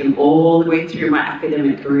do and taken all the way through my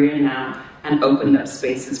academic career now, and opened up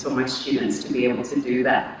spaces for my students to be able to do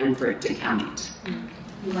that and for it to count.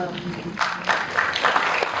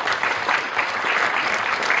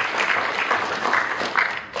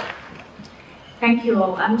 Thank you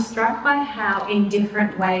all. I'm struck by how in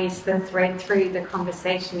different ways the thread through the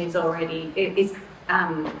conversation is the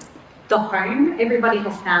home. Everybody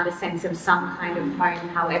has found a sense of some kind of home,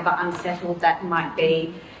 however unsettled that might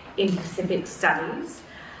be in Pacific Studies.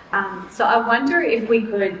 So I wonder if we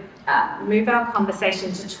could move our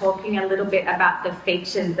conversation to talking a little bit about the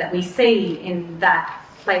features that we see in that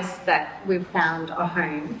place that we've found a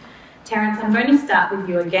home. Terence, I'm going to start with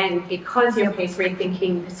you again, because your piece,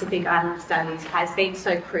 Rethinking Pacific Island Studies, has been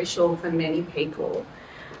so crucial for many people.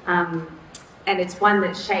 And it's one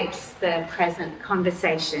that shapes the present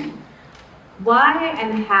conversation. Why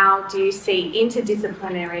and how do you see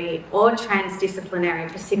interdisciplinary or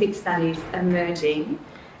transdisciplinary Pacific Studies emerging?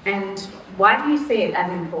 And why do you see it as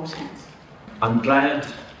important? I'm glad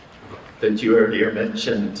that you earlier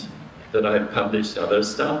mentioned that I published other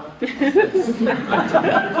stuff.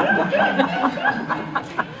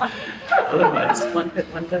 Otherwise,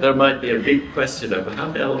 there might be a big question of how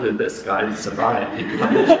the hell did this guy survive? He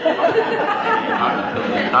published an article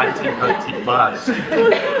in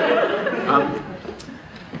 1995.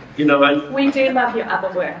 You know, we do love your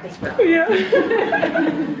other work as well. Yeah.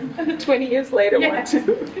 20 years later, yeah.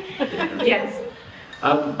 Yes.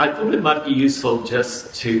 I thought it might be useful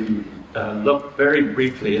just to look very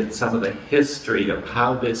briefly at some of the history of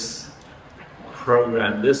how this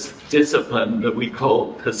program, this discipline that we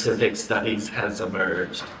call Pacific Studies, has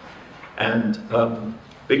emerged. And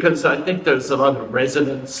because I think there's a lot of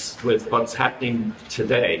resonance with what's happening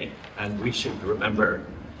today, and we should remember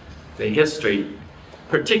the history,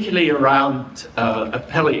 particularly around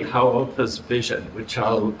Apeli Hau'opa's vision, which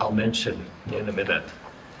I'll mention in a minute.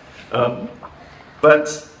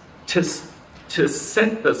 But to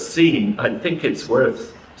set the scene, I think it's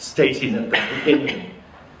worth stating at the beginning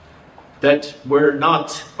that we're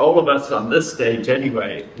not, all of us on this stage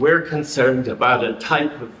anyway, we're concerned about a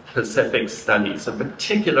type of Pacific studies, a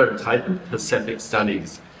particular type of Pacific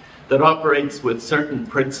studies that operates with certain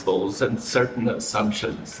principles and certain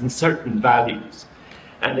assumptions and certain values.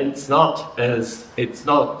 And it's not as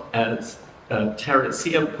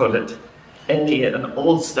Teresia put it, any and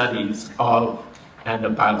all studies of and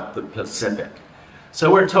about the Pacific.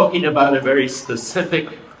 So we're talking about a very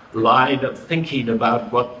specific line of thinking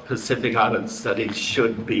about what Pacific Island studies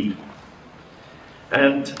should be.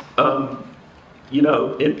 And, you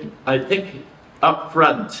know, I think up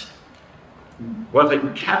front, what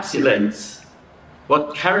encapsulates,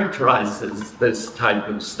 what characterizes this type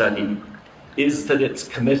of study is that it's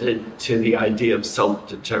committed to the idea of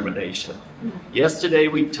self-determination. Yesterday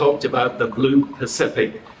we talked about the Blue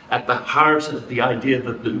Pacific. At the heart of the idea of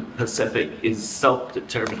the Blue Pacific is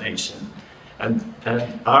self-determination. And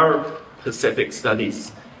our Pacific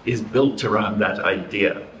studies is built around that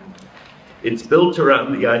idea. It's built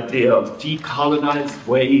around the idea of decolonized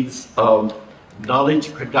ways of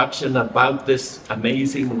knowledge production about this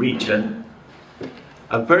amazing region.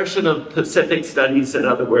 A version of Pacific studies, in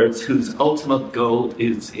other words, whose ultimate goal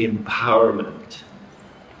is empowerment.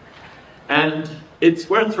 And it's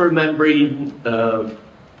worth remembering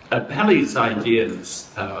Apelli's ideas.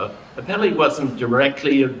 Apelli wasn't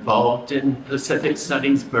directly involved in Pacific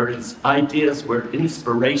studies, but his ideas were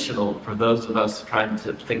inspirational for those of us trying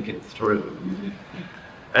to think it through.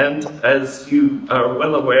 And as you are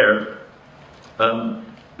well aware,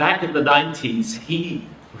 back in the 90s, he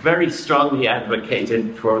very strongly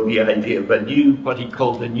advocated for the idea of a new, what he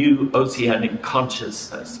called a new oceanic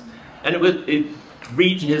consciousness. And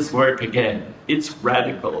read his work again. It's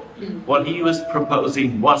radical. What he was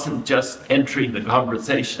proposing wasn't just entering the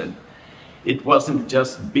conversation. It wasn't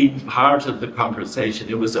just being part of the conversation.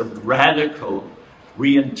 It was a radical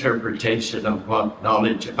reinterpretation of what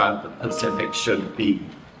knowledge about the Pacific should be.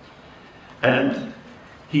 And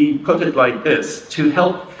he put it like this: to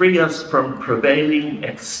help free us from prevailing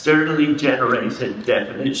externally generated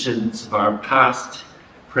definitions of our past,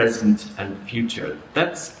 present, and future.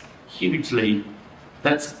 That's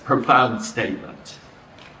a profound statement.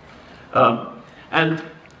 And,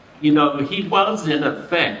 you know, he was in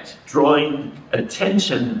effect drawing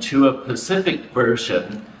attention to a Pacific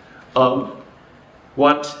version of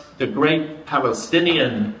what the great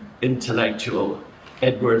Palestinian intellectual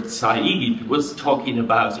Edward Said was talking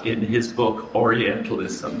about in his book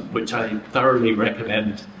Orientalism, which I thoroughly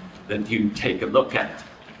recommend that you take a look at.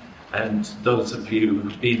 And those of you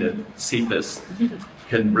who've been at CEPAS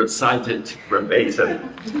can recite it verbatim.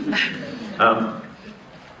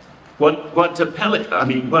 What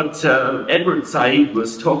Edward Said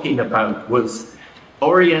was talking about was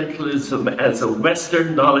Orientalism as a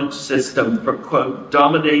Western knowledge system for, quote,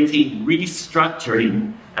 dominating,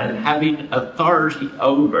 restructuring, and having authority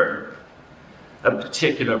over a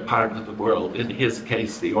particular part of the world, in his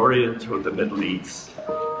case, the Orient or the Middle East.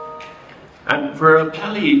 And for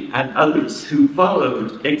Apelli and others who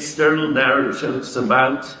followed, external narratives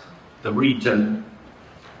about the region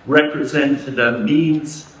represented a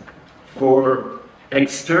means for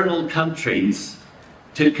external countries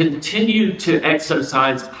to continue to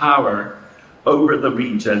exercise power over the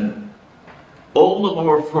region, all the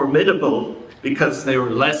more formidable because they were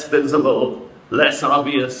less visible, less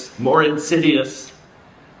obvious, more insidious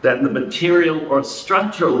than the material or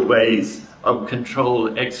structural ways of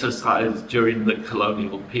control exercised during the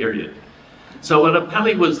colonial period. So what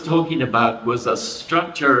Apelli was talking about was a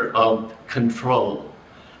structure of control,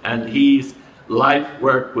 and his life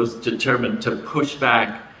work was determined to push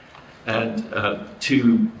back and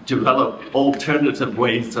to develop alternative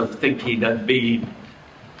ways of thinking and being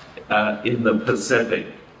in the Pacific.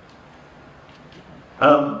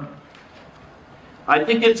 I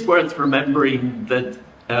think it's worth remembering that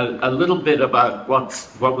a little bit about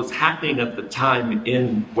what was happening at the time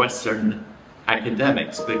in Western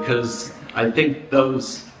academics, because I think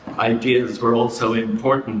those ideas were also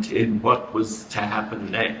important in what was to happen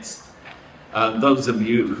next. Those of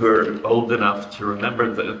you who are old enough to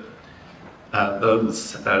remember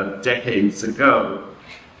those decades ago,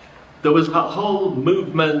 there was a whole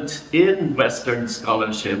movement in Western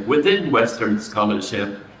scholarship, within Western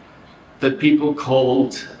scholarship, that people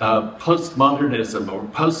called postmodernism or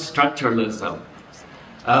post-structuralism,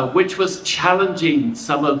 which was challenging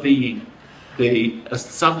some of the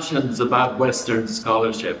assumptions about Western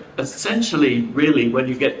scholarship. Essentially, really, when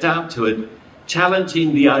you get down to it,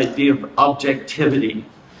 challenging the idea of objectivity,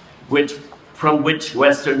 from which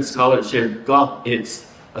Western scholarship got its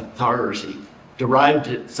authority, derived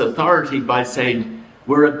its authority by saying,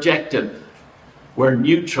 we're objective. were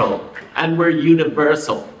neutral and were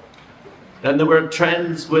universal. And there were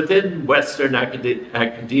trends within Western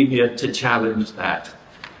academia to challenge that.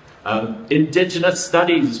 Indigenous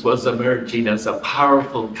studies was emerging as a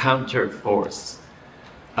powerful counterforce.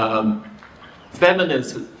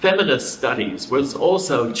 Feminist studies was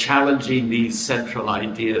also challenging these central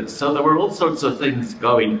ideas. So there were all sorts of things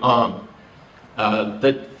going on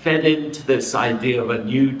that fed into this idea of a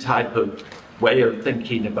new type of way of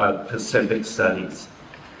thinking about Pacific studies.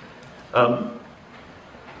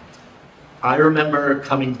 I remember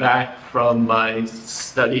coming back from my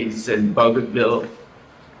studies in Bougainville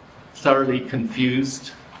thoroughly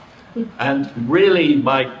confused, and really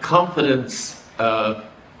my confidence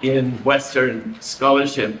in Western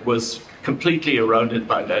scholarship was completely eroded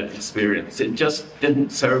by that experience. It just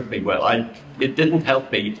didn't serve me well. It didn't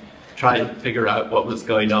help me try and figure out what was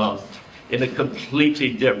going on in a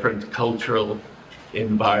completely different cultural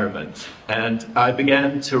environment. And I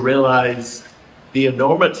began to realize the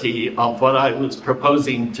enormity of what I was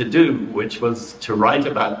proposing to do, which was to write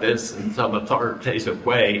about this in some authoritative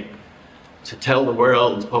way, to tell the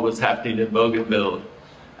world what was happening in Bougainville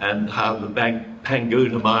and how the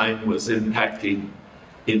Panguna mine was impacting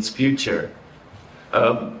its future.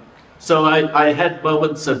 So I had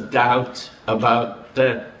moments of doubt about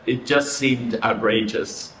that. It just seemed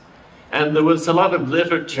outrageous. And there was a lot of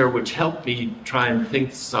literature which helped me try and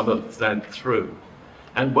think some of that through.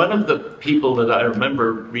 And one of the people that I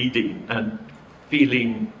remember reading and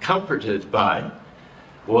feeling comforted by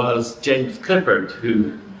was James Clifford,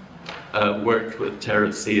 who worked with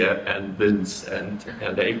Teresia and Vince and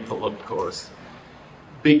April, of course,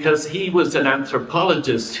 because he was an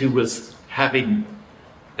anthropologist who was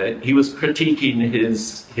he was critiquing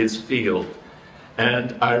his field.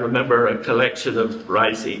 And I remember a collection of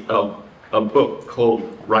writing, of a book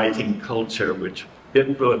called Writing Culture, which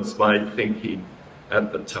influenced my thinking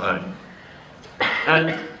at the time.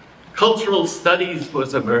 And cultural studies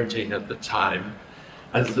was emerging at the time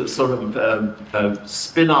as a sort of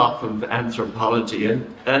spin-off of anthropology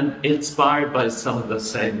and inspired by some of the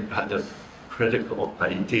same kind of critical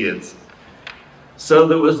ideas. So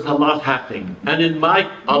there was a lot happening. And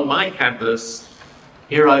on my campus,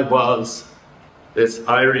 here I was, this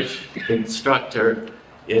Irish instructor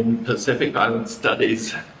in Pacific Island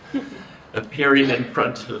Studies, appearing in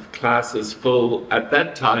front of classes full, at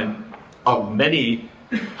that time, of many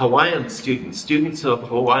Hawaiian students of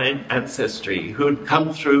Hawaiian ancestry who had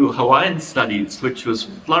come through Hawaiian studies, which was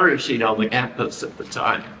flourishing on the campus at the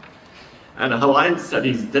time. And Hawaiian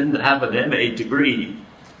studies didn't have an MA degree,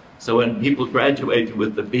 so when people graduated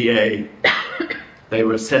with the BA, they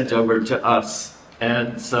were sent over to us.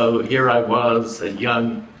 And so here I was, a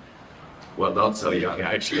young, well, not so young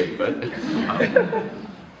actually, but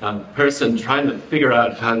a person trying to figure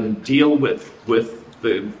out how to deal with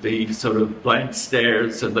the sort of blank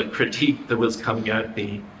stares and the critique that was coming at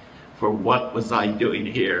me for what was I doing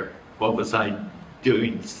here? What was I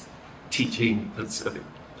doing teaching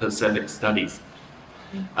Pacific studies?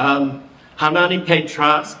 Haunani K.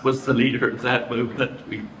 Trask was the leader of that movement.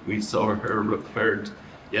 We saw her referred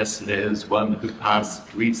yesterday as one who passed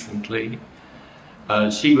recently.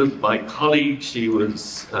 She was my colleague. She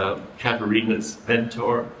was Katarina's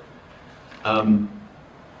mentor.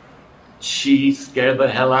 She scared the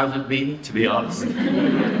hell out of me, to be honest.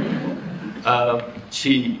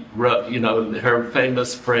 She wrote, you know, her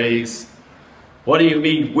famous phrase, "What do you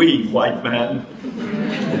mean, we, white man?"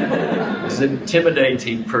 It was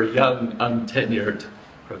intimidating for a young, untenured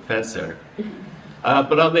professor.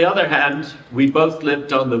 But on the other hand, we both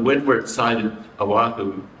lived on the windward side of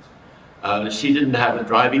Oahu. She didn't have a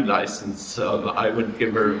driving license, so I would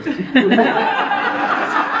give her...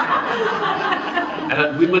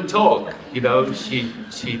 And we would talk, you know, she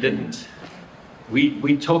didn't...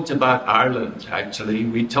 We talked about Ireland, actually.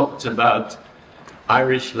 We talked about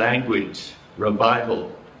Irish language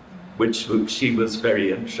revival, which she was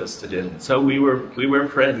very interested in. So we were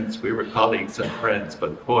friends, we were colleagues and friends,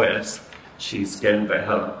 but boy, she scared the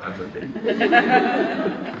hell out of me.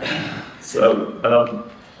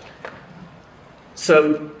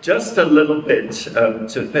 So just a little bit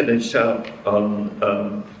to finish up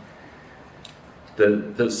on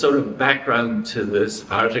the sort of background to this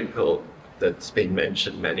article that's been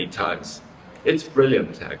mentioned many times. It's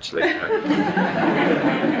brilliant, actually.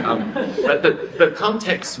 But the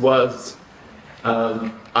context was,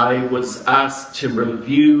 I was asked to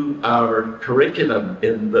review our curriculum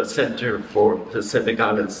in the Center for Pacific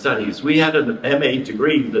Island Studies. We had an MA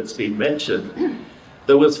degree that's been mentioned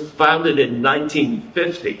that was founded in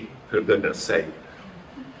 1950, for goodness sake.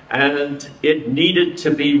 And it needed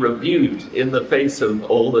to be reviewed in the face of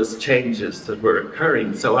all these changes that were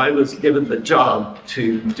occurring. So I was given the job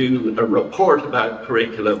to do a report about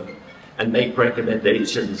curriculum and make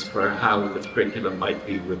recommendations for how the curriculum might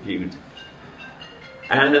be reviewed.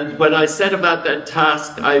 And when I set about that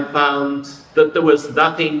task, I found that there was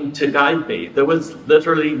nothing to guide me. There was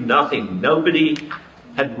literally nothing. Nobody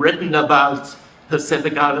had written about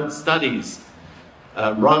Pacific Island studies.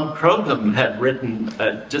 Ron Crocombe had written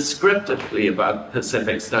descriptively about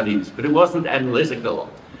Pacific studies, but it wasn't analytical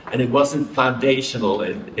and it wasn't foundational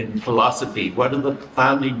in philosophy. What are the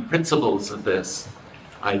founding principles of this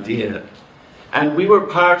idea? And we were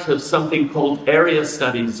part of something called area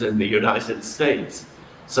studies in the United States.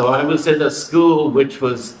 So I was in a school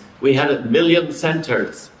we had 1 million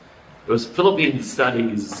centers. There was Philippine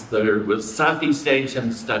studies, there was Southeast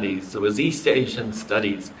Asian studies, there was East Asian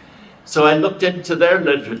studies. So I looked into their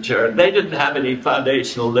literature. They didn't have any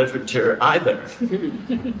foundational literature either.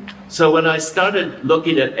 So when I started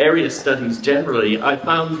looking at area studies generally, I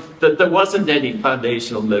found that there wasn't any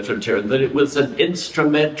foundational literature, that it was an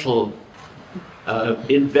instrumental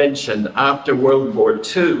invention after World War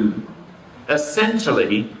II,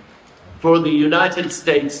 essentially for the United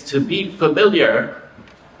States to be familiar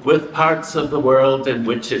with parts of the world in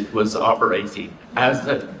which it was operating as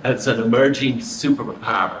an emerging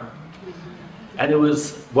superpower. And it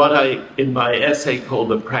was what I, in my essay,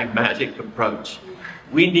 called a pragmatic approach.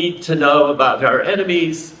 We need to know about our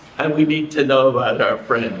enemies, and we need to know about our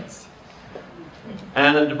friends.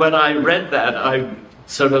 And when I read that, I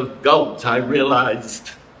sort of gulped. I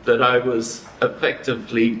realized that I was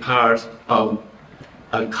effectively part of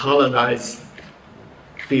a colonized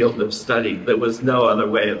field of study. There was no other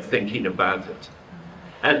way of thinking about it.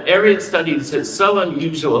 And area studies is so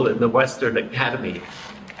unusual in the Western Academy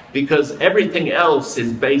because everything else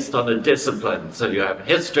is based on a discipline. So you have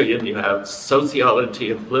history and you have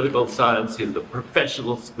sociology and political science, you have the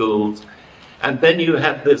professional schools, and then you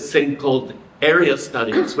have this thing called area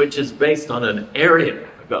studies, which is based on an area,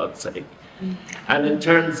 for God's sake. And it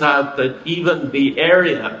turns out that even the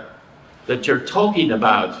area that you're talking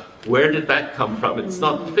about, where did that come from? It's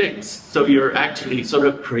not fixed. So you're actually sort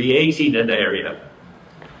of creating an area.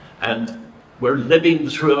 And we're living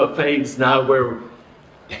through a phase now where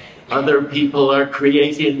other people are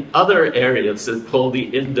creating other areas that called the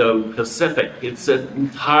Indo-Pacific. It's an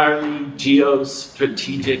entirely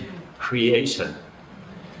geostrategic creation.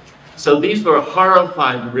 So these were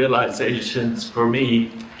horrifying realizations for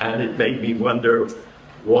me, and it made me wonder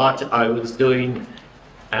what I was doing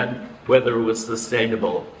and whether it was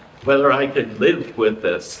sustainable, whether I could live with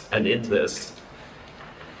this and in this.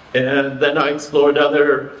 And then I explored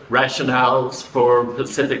other rationales for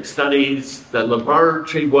Pacific studies. The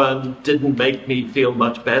laboratory one didn't make me feel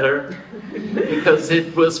much better because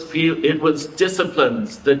it was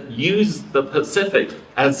disciplines that used the Pacific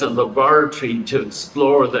as a laboratory to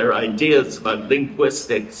explore their ideas about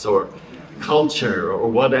linguistics or culture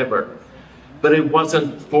or whatever. But it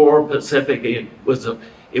wasn't for Pacific,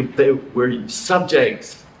 they were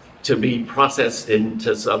subjects to be processed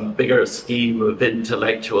into some bigger scheme of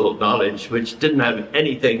intellectual knowledge, which didn't have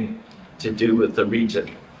anything to do with the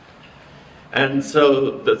region. And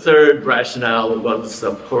so the third rationale was,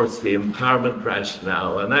 of course, the empowerment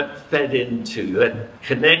rationale, and that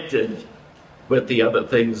connected with the other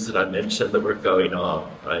things that I mentioned that were going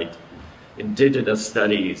on, right? Indigenous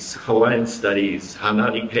studies, Hawaiian studies,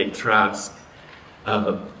 Hanani K. Trask,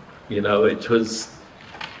 it was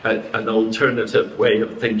an alternative way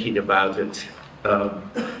of thinking about it. I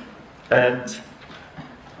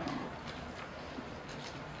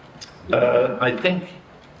think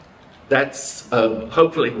that's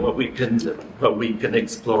hopefully what we can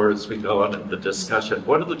explore as we go on in the discussion.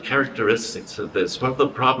 What are the characteristics of this? What are the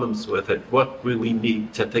problems with it? What do we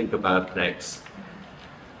need to think about next?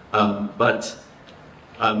 I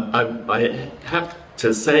have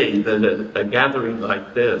to say that a gathering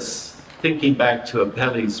like this, thinking back to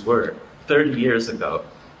Apelli's work 30 years ago,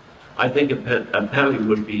 I think Apelli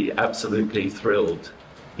would be absolutely thrilled.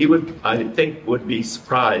 He would, I think, would be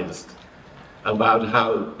surprised about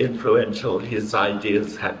how influential his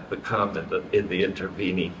ideas had become in the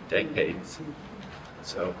intervening decades.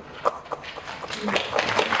 So.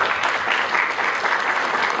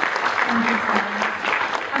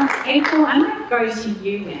 April, I'm going to go to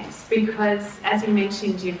you next because, as you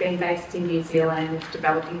mentioned, you've been based in New Zealand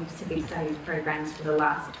developing Pacific Studies programs for the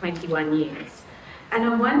last 21 years. And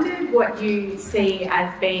I wondered what you see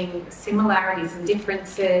as being similarities and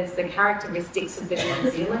differences, the characteristics of the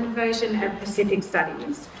New Zealand version of Pacific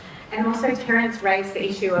Studies. And also Terence raised the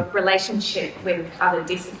issue of relationship with other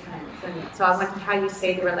disciplines. and so I wondered how you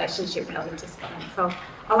see the relationship with other disciplines. So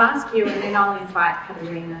I'll ask you, and then I'll invite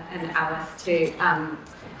Katerina and Alice to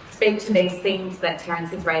speak to these things that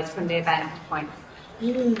Terence has raised from their vantage points.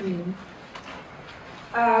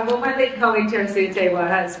 Well, my late colleague Terence Aotearoa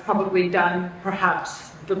has probably done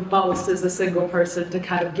perhaps the most as a single person to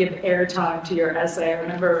kind of give airtime to your essay. I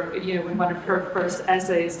remember, in one of her first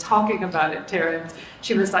essays talking about it, Terence,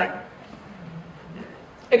 she was like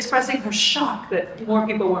expressing her shock that more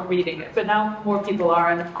people weren't reading it, but now more people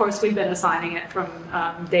are, and of course we've been assigning it from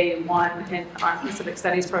day one in our Pacific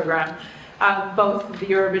Studies program, both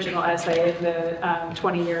your original essay and the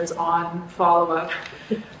 20 years on follow-up.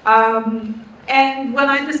 And when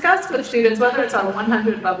I discuss with students, whether it's our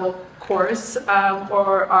 100 level course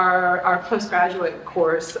or our postgraduate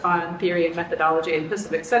course on theory and methodology in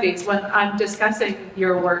Pacific Studies, when I'm discussing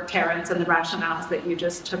your work, Terence, and the rationales that you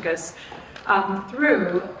just took us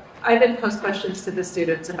through, I then pose questions to the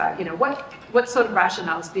students about, what sort of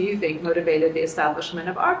rationales do you think motivated the establishment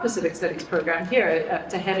of our Pacific Studies program here at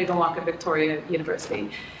Te Here Victoria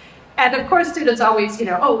University? And of course, students always,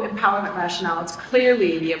 empowerment rationale, it's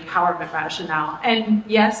clearly the empowerment rationale. And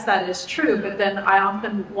yes, that is true, but then I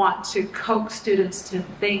often want to coax students to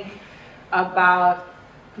think about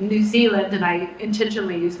New Zealand, and I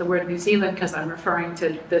intentionally use the word New Zealand because I'm referring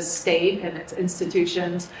to the state and its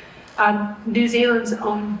institutions, New Zealand's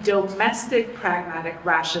own domestic pragmatic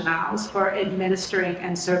rationales for administering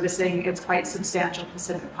and servicing its quite substantial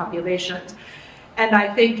Pacific populations. And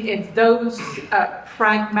I think if those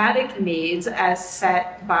pragmatic needs as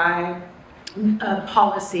set by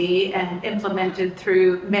policy and implemented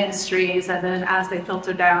through ministries, and then as they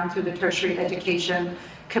filter down through the Tertiary Education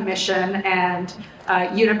Commission and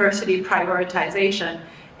university prioritization,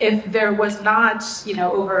 if there was not,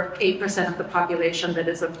 over 8% of the population that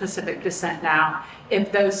is of Pacific descent now,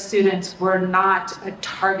 if those students were not a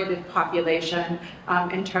targeted population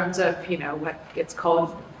in terms of, what gets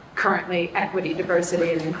called currently equity,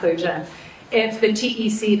 diversity, and inclusion, if the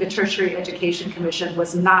TEC, the Tertiary Education Commission,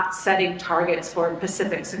 was not setting targets for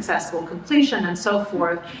Pacific successful completion and so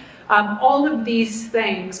forth, all of these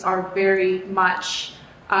things are very much,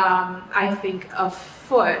 I think,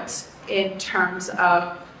 afoot in terms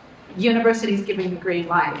of universities giving the green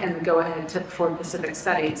light and the go-ahead for Pacific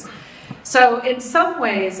Studies. So in some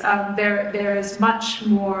ways, there is much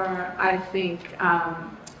more, I think,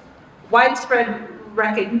 widespread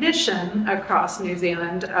recognition across New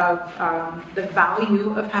Zealand of the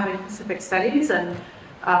value of having Pacific Studies and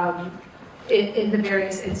in the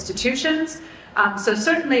various institutions. So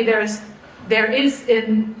certainly there's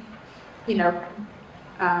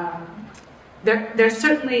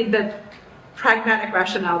certainly the pragmatic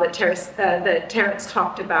rationale that Terence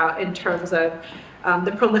talked about in terms of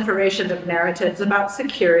the proliferation of narratives about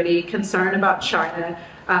security, concern about China,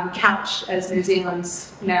 couched as New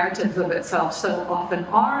Zealand's narratives of itself so often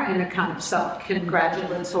are in a kind of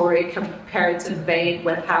self-congratulatory comparative vein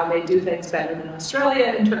with how they do things better than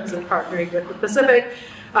Australia in terms of partnering with the Pacific,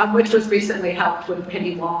 which was recently helped when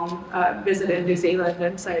Penny Wong visited New Zealand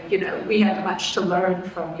and said, we have much to learn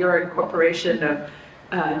from your incorporation of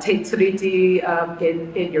Te Tiriti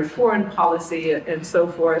in your foreign policy and so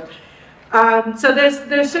forth. So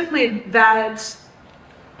there's certainly that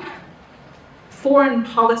foreign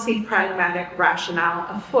policy pragmatic rationale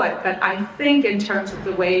afoot, but I think in terms of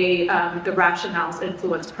the way the rationales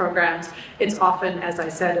influence programs, it's often, as I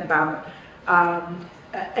said, about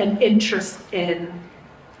an interest in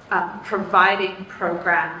providing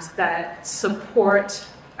programs that support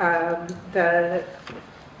the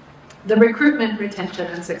recruitment, retention,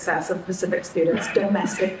 and success of Pacific students,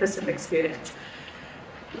 domestic Pacific students.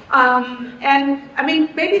 And I mean,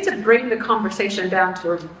 maybe to bring the conversation down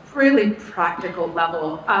to a really practical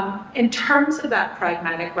level, in terms of that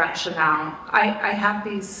pragmatic rationale, I have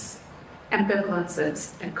these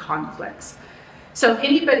ambivalences and conflicts. So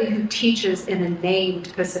anybody who teaches in a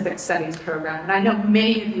named Pacific Studies program, and I know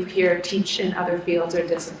many of you here teach in other fields or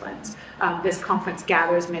disciplines. This conference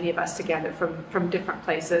gathers many of us together from different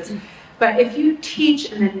places. But if you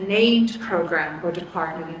teach in a named program or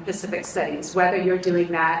department in Pacific Studies, whether you're doing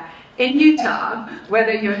that in Utah,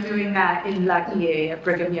 whether you're doing that in Laie at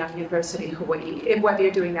Brigham Young University, Hawaii, whether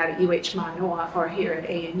you're doing that at UH Manoa or here at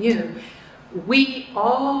ANU, we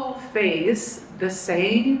all face the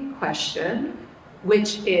same question,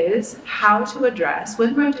 which is how to address,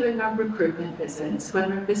 when we're doing our recruitment visits, when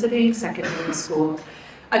we're visiting secondary school,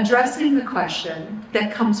 addressing the question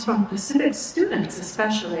that comes from Pacific students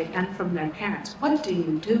especially and from their parents. What do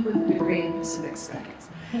you do with a degree in Pacific Studies?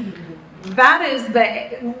 That is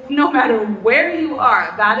no matter where you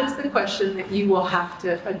are, that is the question that you will have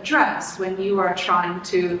to address when you are trying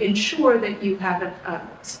to ensure that you have a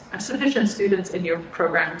sufficient students in your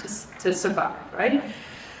program to survive, right?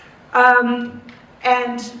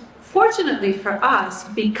 And fortunately for us,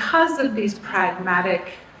 because of these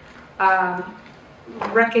pragmatic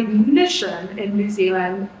recognition in New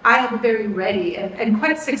Zealand, I have a very ready and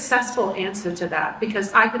quite successful answer to that,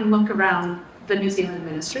 because I can look around the New Zealand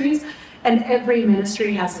ministries, and every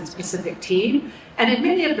ministry has its Pacific team. And in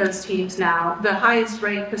many of those teams now, the highest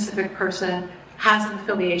ranked Pacific person has an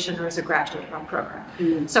affiliation or is a graduate of our program.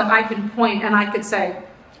 Mm-hmm. So I can point and I could say,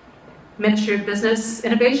 Ministry of Business,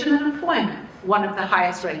 Innovation and Employment, one of the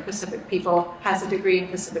highest ranked Pacific people has a degree in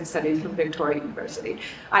Pacific Studies from Victoria University.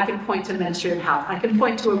 I can point to Ministry of Health. I can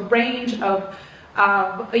point to a range of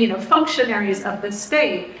functionaries of the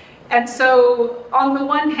state. And so on the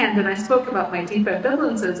one hand, and I spoke about my deep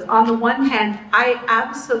ambivalences, on the one hand, I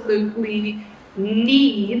absolutely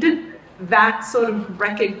need that sort of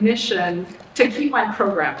recognition to keep my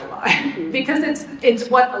program alive, because it's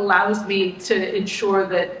what allows me to ensure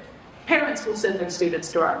that parents will send their students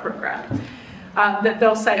to our program. That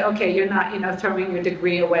they'll say, okay, you're not throwing your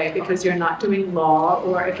degree away because you're not doing law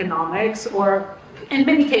or economics, or in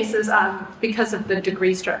many cases, because of the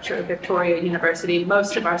degree structure of Victoria University,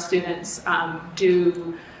 most of our students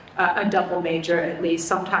do a double major at least,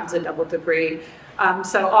 sometimes a double degree.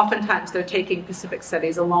 So oftentimes they're taking Pacific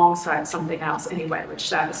Studies alongside something else anyway, which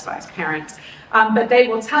satisfies parents. But they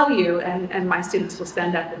will tell you, and my students will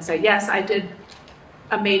stand up and say, yes, I did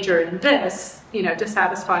a major in this, to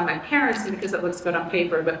satisfy my parents and because it looks good on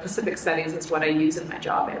paper, but Pacific Studies is what I use in my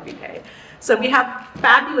job every day. So we have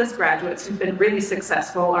fabulous graduates who've been really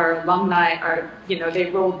successful. Our alumni are, they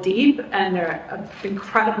roll deep and they're an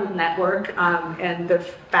incredible network, and they're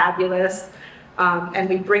fabulous. And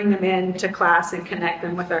we bring them into class and connect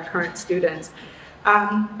them with our current students.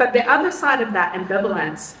 But the other side of that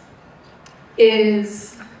ambivalence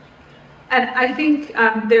is, and I think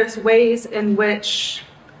there's ways in which,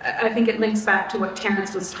 I think it links back to what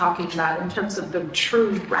Terence was talking about in terms of the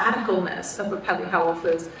true radicalness of Apeli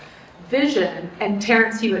Hauofu's vision. And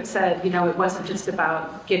Terence, you had said, it wasn't just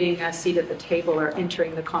about getting a seat at the table or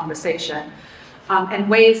entering the conversation.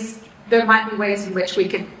 And there might be ways in which we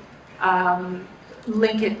could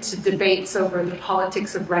link it to debates over the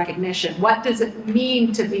politics of recognition. What does it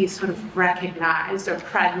mean to be sort of recognized or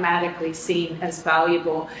pragmatically seen as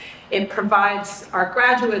valuable? It provides our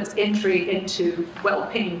graduates entry into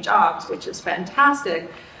well-paying jobs, which is fantastic.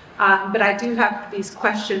 But I do have these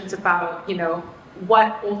questions about,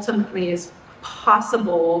 what ultimately is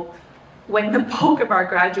possible when the bulk of our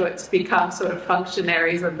graduates become sort of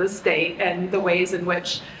functionaries of the state, and the ways in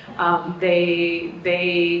which they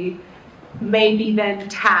may be then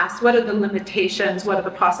tasked. What are the limitations? What are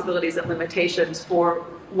the possibilities and limitations for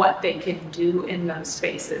what they can do in those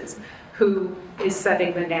spaces? Who is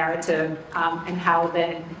setting the narrative, and how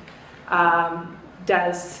then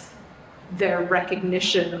does their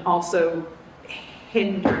recognition also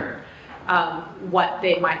hinder what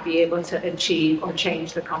they might be able to achieve or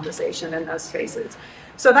change the conversation in those spaces?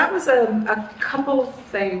 So that was a couple of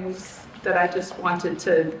things that I just wanted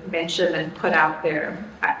to mention and put out there,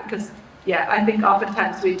 because I think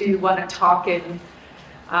oftentimes we do want to talk in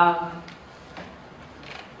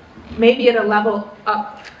maybe at a level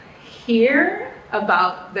up here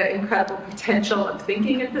about the incredible potential of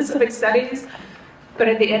thinking in Pacific Studies, but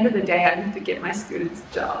at the end of the day, I need to get my students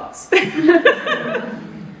jobs.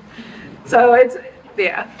 So it's,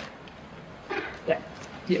 yeah.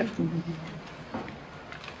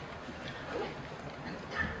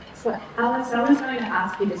 So Alice, I was going to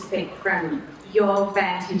ask you to speak from your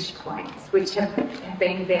vantage points, which have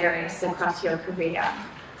been various across your career.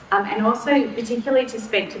 And also particularly to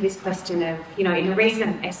speak to this question of, in a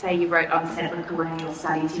recent essay you wrote on settler colonial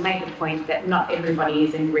studies, you made the point that not everybody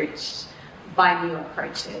is enriched by new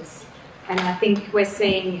approaches. And I think we're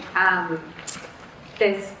seeing,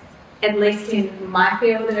 there's, at least in my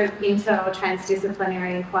field of inter or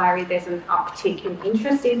transdisciplinary inquiry, there's an uptick in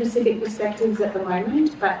interest in Pacific perspectives at the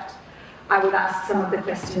moment, but I would ask some of the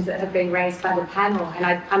questions that have been raised by the panel. And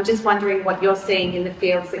I'm just wondering what you're seeing in the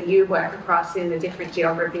fields that you work across, in the different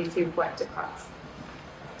geographies you've worked across.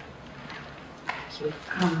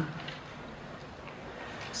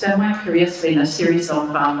 So my career's been a series of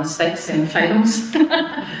mistakes and fails,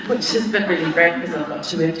 which has been really great because I've got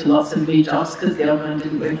to work to lots of new jobs because the other one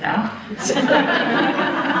didn't work out.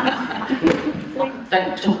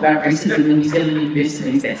 Don't talk about racism in New Zealand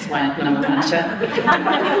universities, that's why I'm a finisher.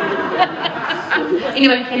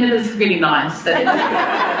 Anyway, Canada's really nice.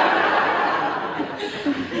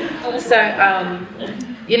 So,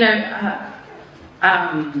 you know,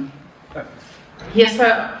 yeah, so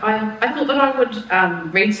I thought that I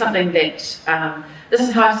would read something that, this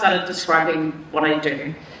is how I started describing what I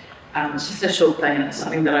do. It's just a short thing, and it's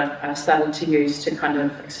something that I've started to use to kind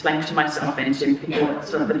of explain to myself and to people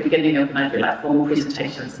sort of at the beginning of when I do like formal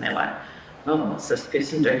presentations, and they're like, oh, what's this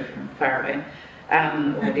person do from far away,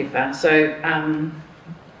 or whatever. So,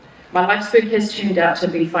 my life's work has turned out to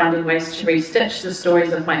be finding ways to restitch the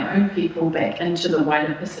stories of my own people back into the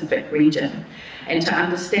wider Pacific region, and to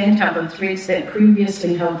understand how the threads that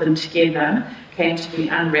previously held them together came to be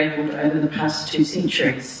unravelled over the past 2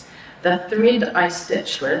 centuries. The thread I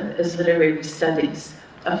stitched with is literary studies,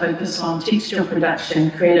 a focus on textual production,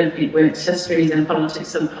 creative networks, histories and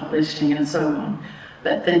politics of publishing and so on.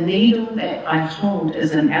 But the needle that I hold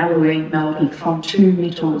is an alloy melded from 2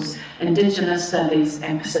 metals, Indigenous studies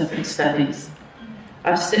and Pacific studies.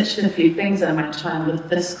 I've stitched a few things in my time with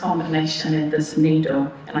this combination and this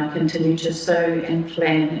needle, and I continue to sew and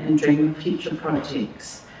plan and dream of future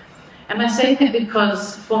projects. And I say that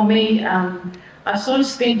because for me, I've sort of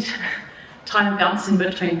spent time bouncing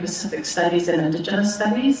between Pacific studies and Indigenous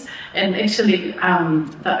studies, and actually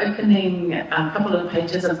the opening couple of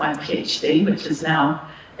pages of my PhD, which is now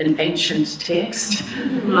an ancient text,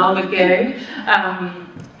 long ago,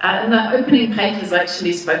 in the opening pages I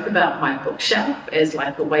actually spoke about my bookshelf as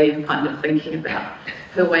like a way of kind of thinking about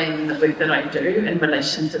Hawai'i, the work that I do in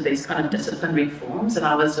relation to these kind of disciplinary forms, and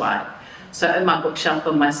I was like, so in my bookshelf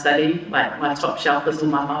of my study, like my top shelf is all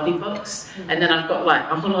my Māori books, and then I've got like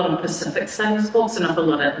a whole lot of Pacific studies books and a whole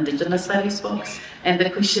lot of Indigenous studies books, and the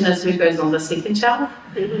question is who goes on the second shelf,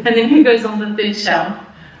 and then who goes on the third shelf,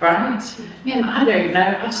 right? Man, I don't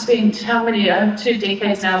know, I've spent how many, 2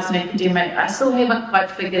 decades now as an academic, I still haven't quite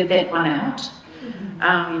figured that one out.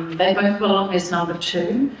 They both belong as number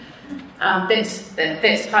 2. That's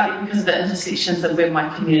partly because of the intersections of where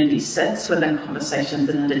my community sits within conversations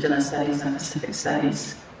in Indigenous studies and Pacific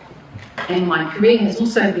studies. And my career has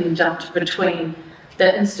also been jumped between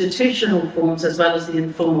the institutional forms as well as the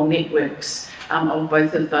informal networks of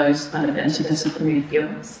both of those kind of interdisciplinary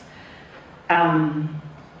fields.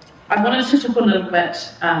 I wanted to talk a little bit,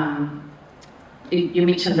 you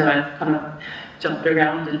mentioned that I've kind of jumped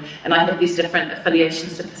around and I have these different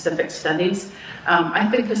affiliations to Pacific studies. I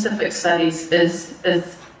think Pacific studies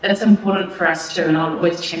it's important for us to, and I'll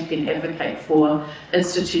always champion advocate for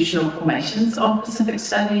institutional formations of Pacific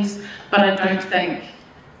studies, but I don't think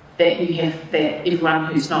that everyone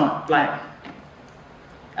who's not like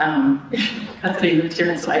Emeritus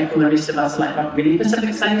Terence Wesley-Smith, the rest of us like not really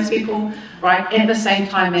Pacific studies people, right? At the same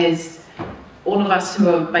time as all of us who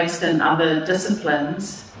are based in other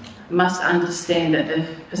disciplines must understand that if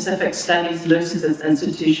Pacific studies loses its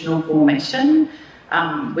institutional formation,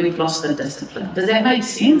 we've lost the discipline. Does that make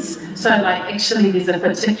sense? So like actually there's a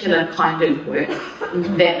particular kind of work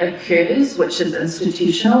that occurs which is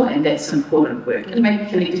institutional, and that's important work. And maybe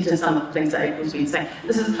connected to some of the things that April's been saying.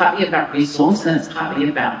 This is partly about resource, and it's partly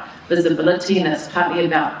about visibility, and it's partly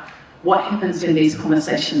about what happens when these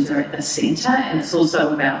conversations are at the centre, and it's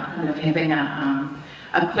also about kind of having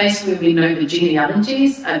a place where we know the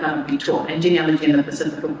genealogies are going to be taught, and genealogy in the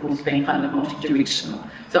Pacific, of course, being kind of multi-directional.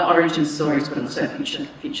 So origin stories, but also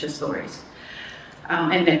future stories,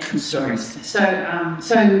 and natural stories. So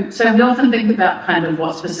we often think about kind of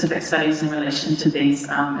what Pacific studies in relation to these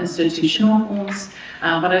institutional forms,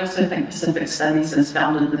 but I also think Pacific studies is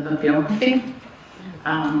founded in the bibliography.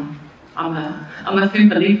 I'm a firm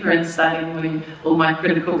believer in studying all my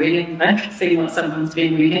critical reading, like seeing what someone's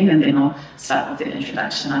been reading, and then I'll start with the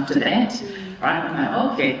introduction after that, right? I'm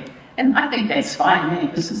like, okay, and I think that's fine,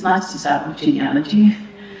 because it's nice to start with genealogy.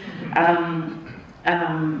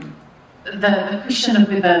 The question of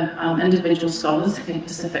whether individual scholars have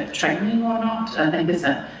Pacific training or not, I think is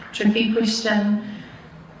a tricky question.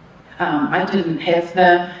 I didn't have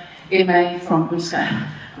the MA from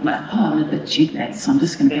I'm like, oh, I'm a bit cheap now, so I'm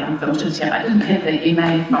just going to be unfiltered here. I didn't have the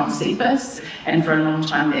MA from CEPAS, and for a long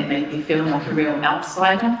time that made me feel like a real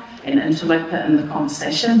outsider and interloper in the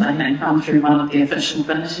conversations. I hadn't come through one of the official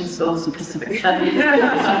finishing schools of Pacific Studies, so I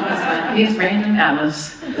was like, here's random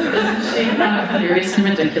Alice. Isn't she kind of hilarious and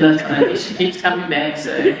ridiculous? But she keeps coming back,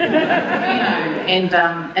 so, you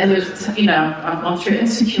know, and there's, you know, I've gone through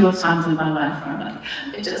insecure times in my life where I'm like,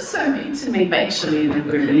 they're just so mean to me, but actually they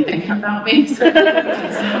were really thinking about me, so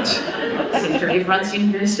everyone's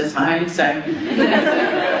universe, just my own, so, you know,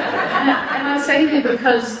 and I say that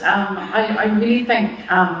because I really think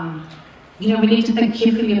we need to think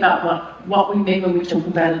carefully about what we mean when we talk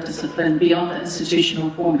about a discipline beyond the institutional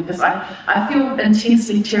form, because I feel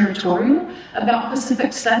intensely territorial about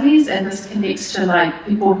Pacific studies, and this connects to like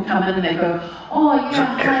people who come in and they go, oh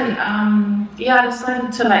yeah, hi, I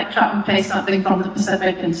decided to like cut and paste something from the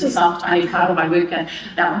Pacific into some tiny part of my work, and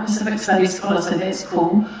now I'm a Pacific studies scholar, so that's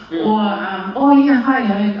cool. Or, oh yeah, hi,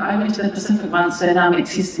 I went to the Pacific once, so now I'm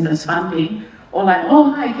accessing this funding. Or like,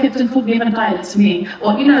 oh hi, Captain Cook never died, it's me.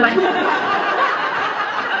 Or like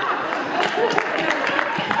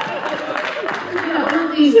all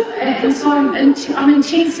these, and so I'm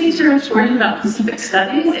intensely territorial about Pacific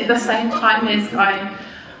studies at the same time as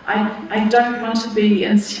I don't want to be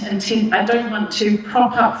I don't want to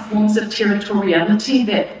prop up forms of territoriality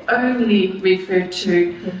that only refer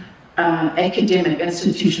to academic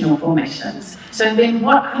institutional formations. So then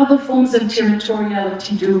what other forms of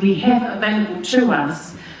territoriality do we have available to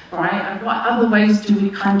us, right? And what other ways do we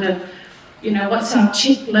kind of, what's our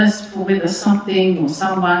checklist for whether something or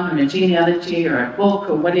someone or a genealogy or a book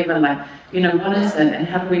or whatever, like, what is it, and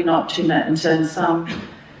how do we not turn it into some,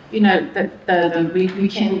 we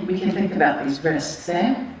can think about these risks,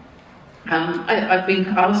 eh?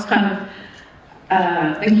 I was kind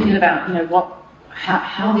of thinking about,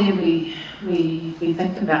 how then we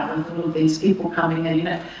think about with all of these people coming in,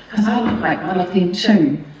 because I look like one of them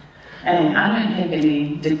too, and I don't have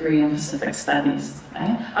any degree in Pacific Studies.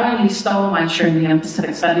 I only stole my training in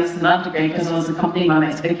Pacific Studies in undergrad because I was accompanying my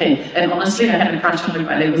mate's PK, and honestly I had a crush on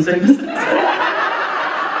my level services.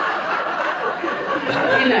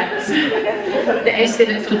 The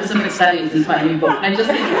aesthetics of Pacific Studies is my new book.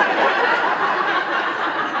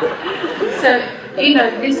 So,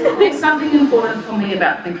 there's something important for me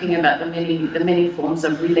about thinking about the many forms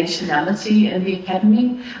of relationality in the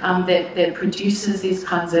academy that produces these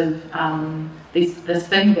kinds of this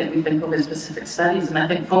thing that we think of as Pacific Studies. And I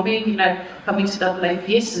think for me, coming to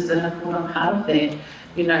AAPS is an important part of that.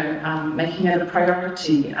 Making it a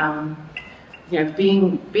priority.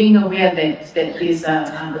 Being aware that there's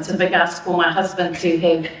it's a big ask for my husband to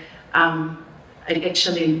have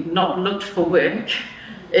actually not looked for work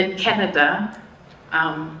in Canada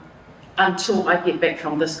until I get back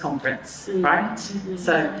from this conference, right?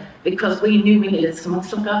 So, because we knew we needed someone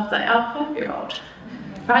to look after our 5-year-old,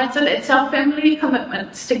 right? So that's our family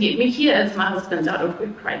commitment to get me here, as my husband's out of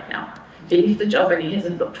work right now. He left the job and he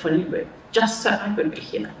hasn't looked for any work, just so I could be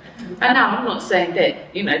here. And now I'm not saying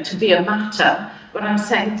that, to be a martyr, but I'm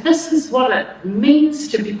saying this is what it means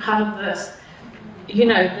to be part of this,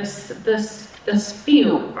 this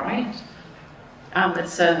field, right?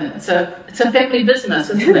 It's a family business,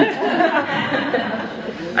 isn't it?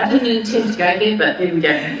 I didn't intend to go there, but there we go.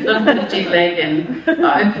 A little bit of jet lag, and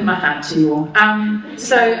I opened my heart to you all.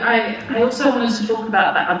 So I also wanted to talk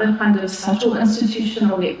about the other kind of subtle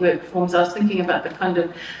institutional network forms. I was thinking about the kind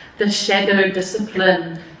of the shadow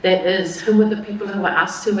discipline that is, who are the people who are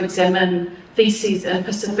asked to examine theses in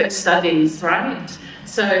Pacific Studies, right?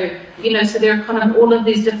 So, so there are kind of all of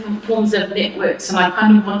these different forms of networks, and I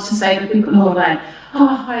kind of want to say to people who are like, oh,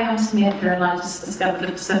 hi, I'm Samantha, and I just discovered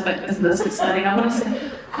the Pacific, isn't this exciting? I want to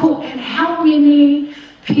say, cool, and how many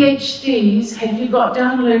PhDs have you got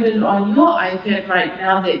downloaded on your iPad right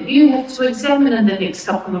now that you have to examine in the next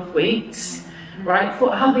couple of weeks, right,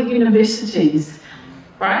 for other universities,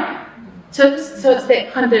 right? So it's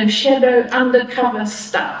that kind of shadow, undercover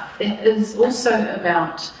stuff that is also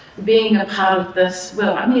about being a part of this.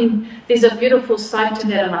 Well, I mean, there's a beautiful side to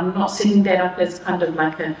that, and I'm not setting that up as kind of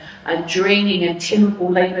like a draining and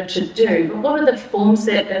terrible labour to do. But what are the forms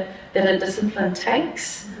that a discipline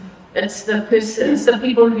takes? It's the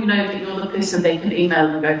people who know that you're the person they can email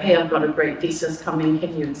and go, hey, I've got a great thesis coming,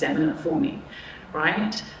 can you examine it for me?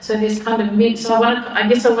 Right? So there's kind of so I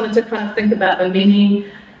guess I wanted to kind of think about the many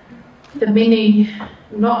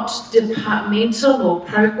not departmental or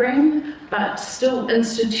program, but still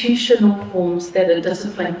institutional forms that a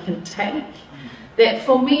discipline can take. That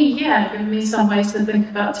for me, give me some ways to think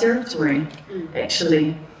about territory,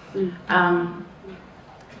 actually. And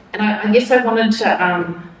I guess I wanted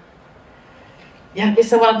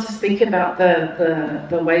to speak about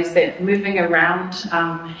the ways that moving around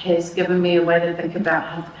has given me a way to think about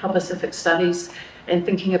how Pacific Studies and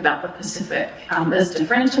thinking about the Pacific is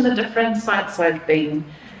different in the different sites I've been.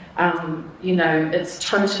 It's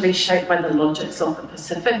totally shaped by the logics of the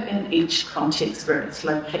Pacific in each context where it's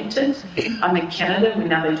located. I'm in Canada, where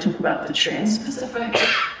now they talk about the Trans-Pacific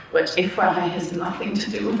which FYI has nothing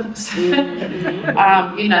to do with the Pacific.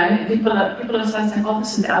 You know, people are saying, oh,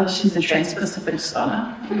 this is Alice, she's a trans-Pacific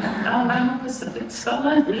scholar. Oh, no, I'm a Pacific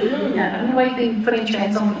scholar. Yeah, and the way they're putting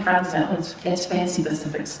trans on the front, that's fancy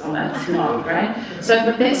Pacific scholar. It's not, right? So,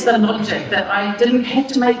 but that's the logic that I didn't have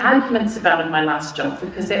to make arguments about in my last job,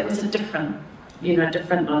 because that was a different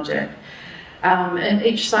logic. And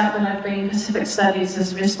each site that I've been, Pacific Studies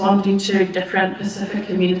is responding to different Pacific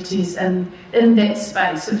communities in that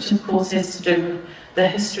space, which of course has to do with the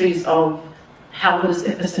histories of how it is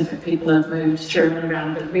that Pacific people have moved through and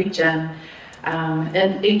around the region.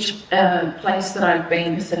 And each place that I've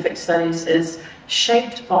been, Pacific Studies is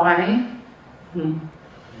shaped by the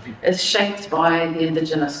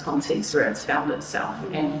Indigenous context where it's found itself.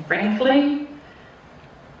 And frankly,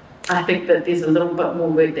 I think that there's a little bit more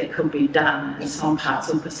work that could be done in some parts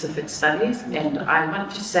of Pacific Studies, and I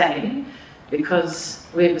want to say, because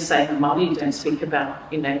we ever say in Māori, you don't speak about,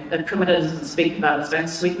 you know, the kumara doesn't speak about its own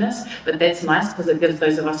sweetness, but that's nice because it gives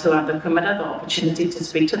those of us who are the kumara the opportunity to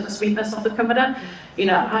speak to the sweetness of the kumara. You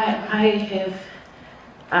know, I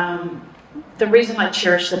have, the reason I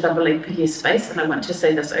cherish the AAPS space, and I want to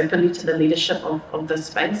say this openly to the leadership of this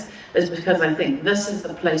space, is because I think this is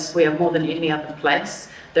the place where, more than any other place,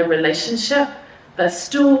 the relationship, they're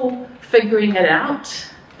still figuring it out,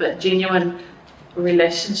 but genuine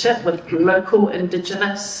relationship with local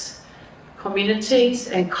Indigenous communities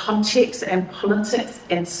and context and politics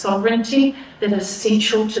and sovereignty that is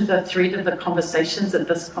central to the thread of the conversations at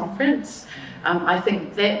this conference. I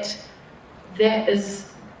think that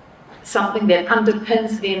is something that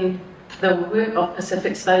underpins then the work of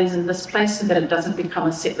Pacific Studies in this place so that it doesn't become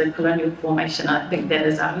a settler colonial formation. I think that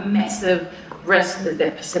is a massive risk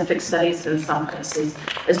that Pacific Studies in some places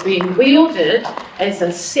is being wielded as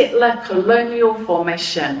a settler colonial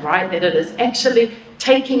formation, right? That it is actually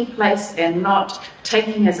taking place and not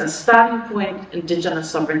taking as a starting point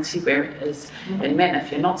Indigenous sovereignty where it is. And man,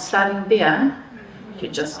 if you're not starting there,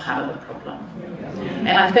 you're just part of the problem. And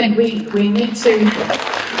I think we need to...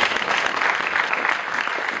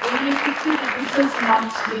 This is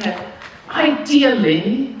not, you know,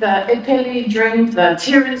 ideally, the Epeli dreamed, the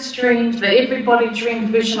Terence dreamed, the everybody dreamed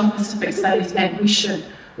version of Pacific Studies, and we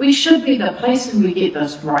should be the place where we get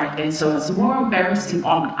this right. And so it's more embarrassing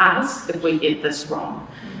on us if we get this wrong.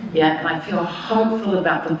 Yeah, and I feel hopeful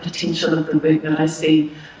about the potential of the work that I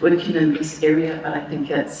see working in this area, but I think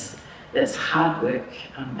it's hard work,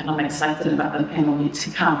 and I'm excited about the panel yet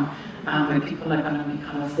to come, where people are going to be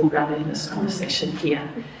kind of foregrounding this conversation here.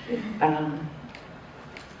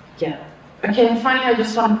 Yeah. Okay, and finally, I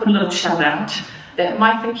just want to put a little shout out that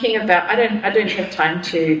my thinking about, I don't have time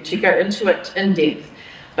to go into it in depth,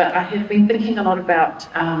 but I have been thinking a lot about,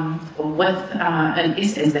 and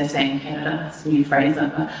as they say in Canada, it's a new phrase,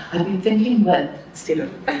 I've been thinking with, instead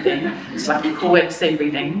of reading, it's like a cool way to say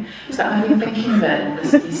reading, so I've been thinking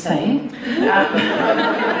with this essay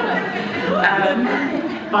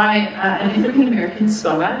by an African-American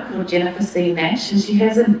scholar called Jennifer C. Nash, and she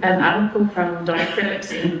has an article from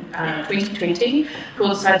Diacritics in 2020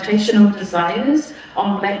 called Citational Desires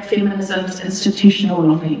on Black Feminism's Institutional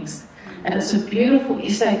Longings. And it's a beautiful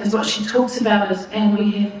essay because what she talks about is, and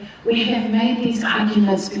we have made these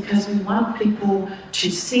arguments because we want people to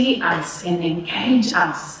see us and engage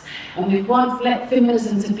us. And we want Black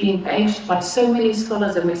feminism to be engaged by so many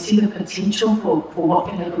scholars, and we see the potential for what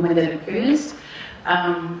can happen when that occurs.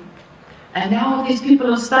 And now these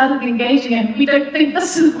people have started engaging, and we don't think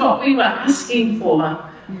this is what we were asking for,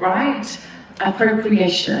 right?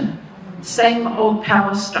 Appropriation, same old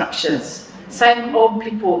power structures, same old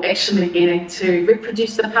people actually getting to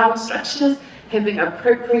reproduce the power structures, having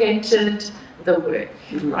appropriated the work,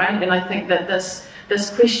 right? And I think that this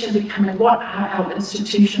question becoming, what are our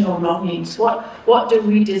institutional longings? What do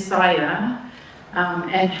we desire?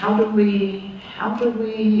 And how do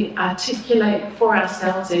we articulate for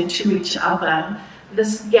ourselves and to each other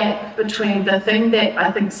this gap between the thing that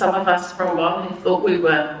I think some of us for a while have thought we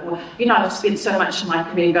were, you know, I've spent so much in my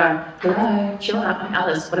career going, hello, kia ora, I'm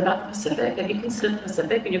Alice, what about the Pacific? Have you considered the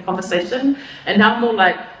Pacific in your conversation? And now I'm more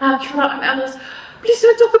like, kia ora, I'm Alice, please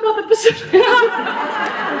don't talk about the Pacific.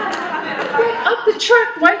 Up the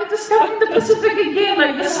track, why are you discovering the Pacific again?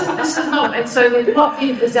 Like, this is not, and so then what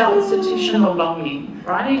is our institutional longing,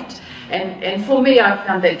 right? And for me, I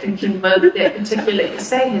found that thinking about that particular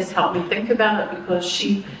essay has helped me think about it, because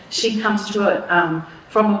she comes to it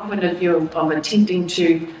from a point of view of attempting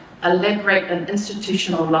to elaborate an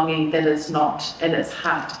institutional longing that is not at its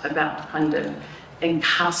heart about kind of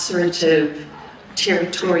incarcerative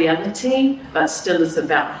territoriality, but still is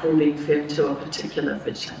about holding firm to a particular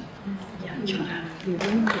vision. Yeah,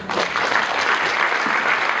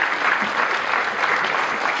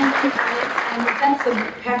 Thank you, Alice. And that's the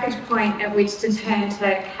perfect point at which to turn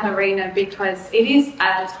to Katarina, because it is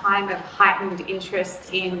a time of heightened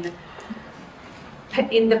interest in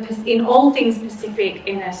all things Pacific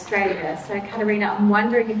in Australia. So Katarina, I'm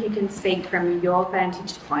wondering if you can speak from your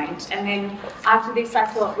vantage point. And then after this, I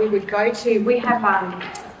thought we would we have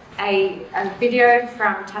a video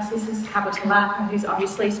from Tassis's Kabatalaka, who's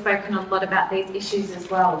obviously spoken a lot about these issues as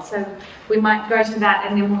well. So we might go to that,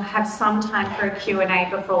 and then we'll have some time for a Q&A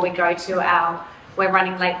before we go to we're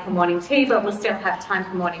running late for morning tea, but we'll still have time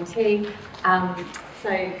for morning tea.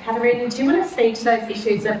 So Katarina, do you want to speak to those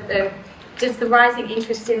issues of just the rising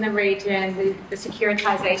interest in the region, the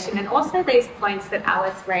securitization, and also these points that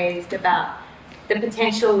Alice raised about the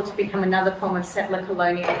potential to become another form of settler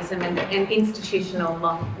colonialism and institutional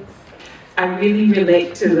losses? I really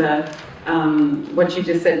relate to the what you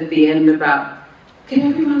just said at the end about, can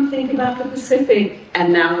everyone think about the Pacific?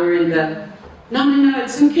 And now we're in the, no,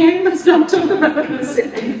 it's okay, let's not talk about the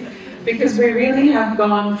Pacific. Because we really have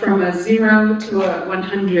gone from a 0 to a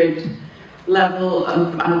 100 level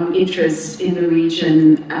of interest in the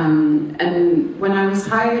region. And when I was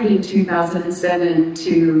hired in 2007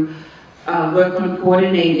 to work on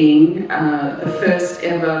coordinating the first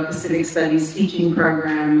ever Pacific Studies teaching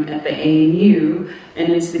program at the ANU,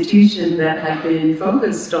 an institution that had been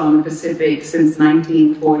focused on the Pacific since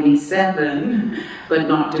 1947, but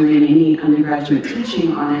not doing any undergraduate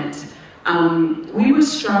teaching on it, we were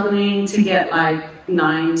struggling to get like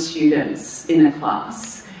 9 students in a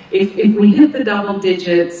class. If we hit the double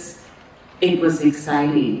digits, it was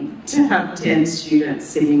exciting to have 10 students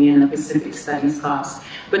sitting in a Pacific Studies class.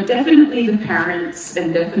 But definitely the parents,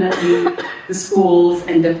 and definitely the schools,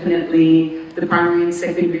 and definitely the primary and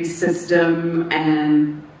secondary system,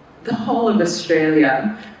 and the whole of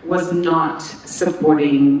Australia was not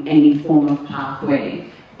supporting any form of pathway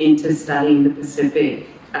into studying the Pacific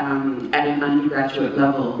at an undergraduate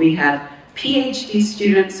level. We had PhD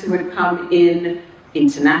students who would come in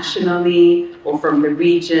internationally or from the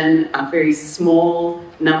region, a very small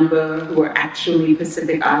number who were actually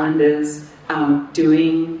Pacific Islanders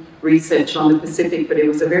doing research on the Pacific, but it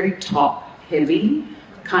was a very top-heavy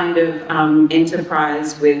kind of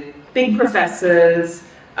enterprise with big professors,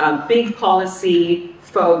 big policy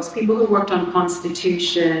folks, people who worked on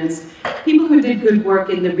constitutions, people who did good work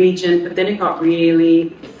in the region, but then it got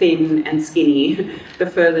really thin and skinny the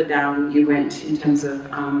further down you went in terms of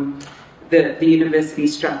the university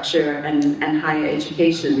structure and higher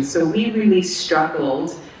education. So we really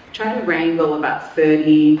struggled, tried to wrangle about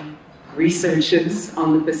 30 researchers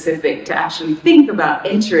on the Pacific to actually think about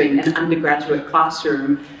entering an undergraduate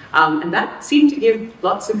classroom. And that seemed to give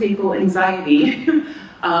lots of people anxiety,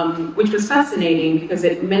 which was fascinating because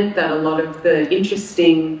it meant that a lot of the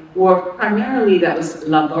interesting work, primarily that was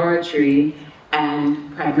laboratory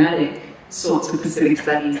and pragmatic sorts of Pacific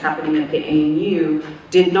studies happening at the ANU,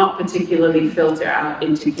 did not particularly filter out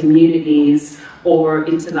into communities or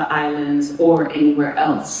into the islands or anywhere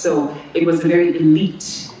else. So it was a very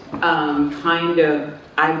elite kind of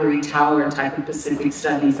ivory tower type of Pacific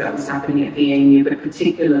studies that was happening at the ANU, but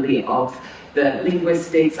particularly of the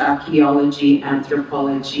linguistics, archaeology,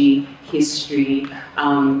 anthropology, history,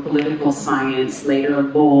 political science, later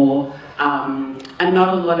law, and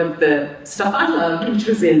not a lot of the stuff I loved, which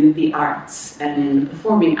was in the arts and in the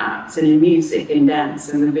performing arts and in music and dance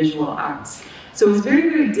and the visual arts. So it was very,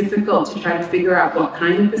 very difficult to try to figure out what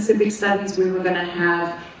kind of Pacific studies we were going to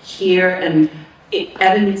have here and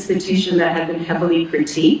at an institution that had been heavily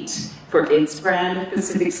critiqued for its brand of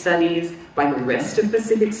Pacific studies by the rest of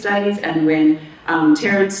Pacific studies. And when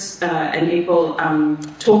Terence and April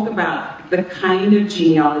talk about the kind of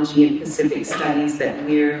genealogy in Pacific studies that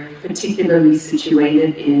we're particularly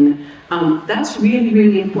situated in, that's really,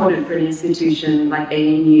 really important for an institution like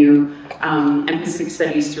ANU and Pacific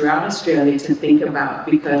studies throughout Australia to think about,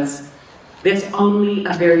 because there's only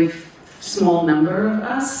a very small number of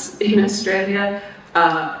us in Australia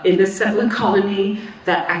in the settler colony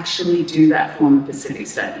that actually do that form of Pacific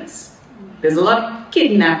studies. There's a lot of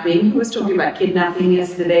kidnapping. Who was talking about kidnapping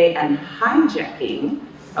yesterday, and hijacking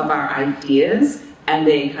of our ideas and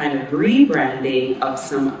a kind of rebranding of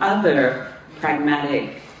some other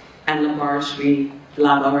pragmatic and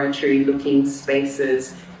laboratory-looking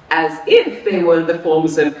spaces as if they were the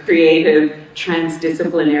forms of creative,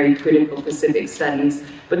 transdisciplinary, critical Pacific studies.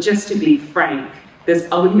 But just to be frank, there's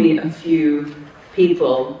only a few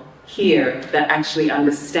people here that actually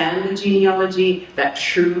understand the genealogy, that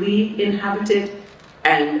truly inhabit it,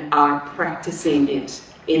 and are practicing it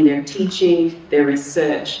in their teaching, their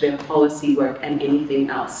research, their policy work, and anything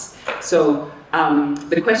else. So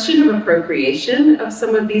The question of appropriation of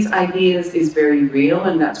some of these ideas is very real,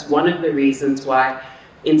 and that's one of the reasons why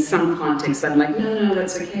in some contexts I'm like, no,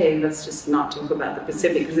 that's okay, let's just not talk about the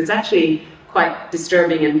Pacific, because it's actually quite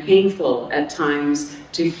disturbing and painful at times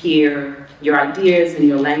to hear your ideas and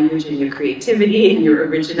your language and your creativity and your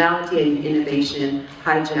originality and your innovation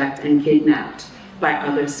hijacked and kidnapped by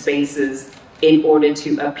other spaces in order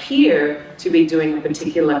to appear to be doing a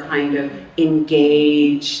particular kind of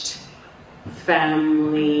engaged,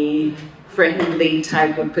 family-friendly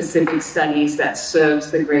type of Pacific studies that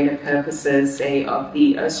serves the greater purposes, say, of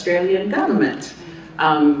the Australian government,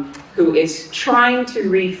 who is trying to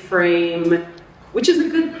reframe, which is a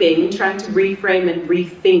good thing, trying to reframe and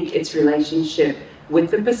rethink its relationship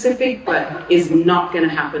with the Pacific, but is not going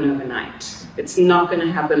to happen overnight. It's not going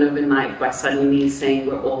to happen overnight by suddenly saying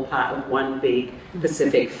we're all part of one big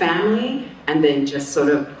Pacific family and then just sort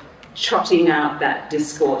of trotting out that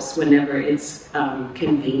discourse whenever it's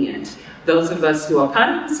convenient. Those of us who are part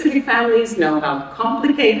of Pacific families know how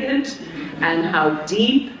complicated and how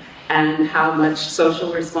deep and how much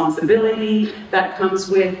social responsibility that comes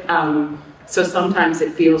with. So sometimes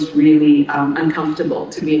it feels really uncomfortable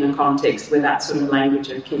to be in a context where that sort of language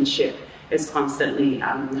of kinship is constantly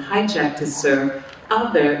hijacked to serve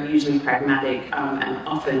other, usually pragmatic and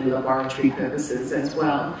often laboratory purposes as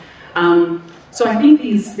well. So I think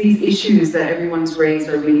these issues that everyone's raised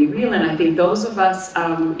are really real, and I think those of us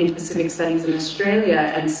in Pacific Studies in Australia,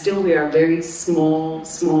 and still we are a very small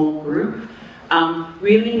group,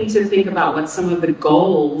 really need to think about what some of the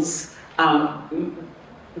goals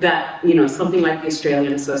that, something like the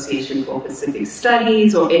Australian Association for Pacific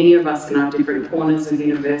Studies, or any of us in our different corners of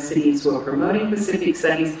universities who are promoting Pacific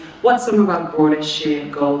Studies, what some of our broader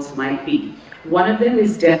shared goals might be. One of them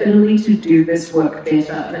is definitely to do this work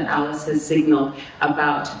better that Alice has signaled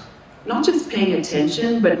about not just paying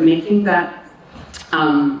attention, but making that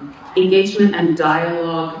engagement and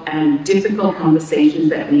dialogue and difficult conversations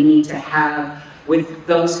that we need to have with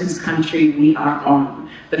those whose country we are on.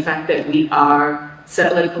 The fact that we are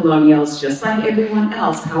settler colonials just like everyone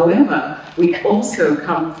else. However, we also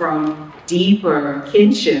come from deeper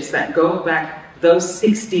kinships that go back those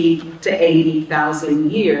 60 to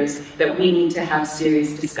 80,000 years that we need to have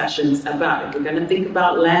serious discussions about. If we're going to think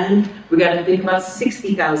about land, we've got to think about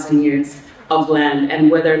 60,000 years of land and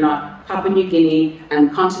whether or not Papua New Guinea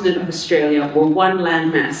and continent of Australia were one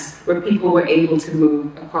landmass where people were able to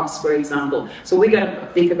move across, for example. So we got to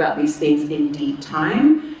think about these things in deep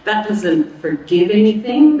time. That doesn't forgive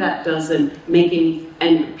anything, that doesn't make any,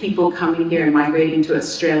 and people coming here and migrating to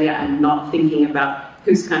Australia and not thinking about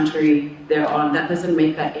whose country they're on, that doesn't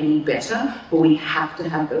make that any better, but we have to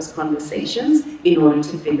have those conversations in order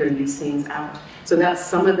to figure these things out. So that's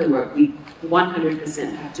some of the work we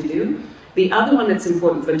 100% have to do. The other one that's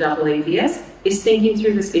important for AAPS is thinking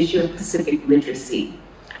through this issue of Pacific literacy.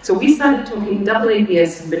 So we started talking,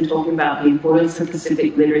 AAPS has been talking about the importance of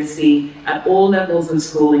Pacific literacy at all levels of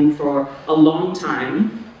schooling for a long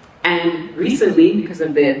time. And recently, because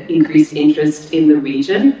of the increased interest in the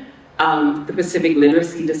region, the Pacific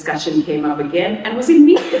literacy discussion came up again and was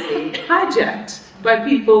immediately hijacked by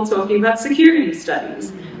people talking about security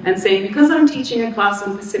studies and saying, because I'm teaching a class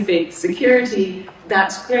on Pacific security,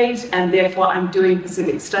 that's great, and therefore I'm doing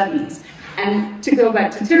Pacific studies. And to go back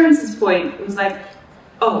to Terence's point, it was like,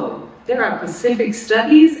 oh, there are Pacific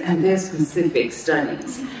studies and there's Pacific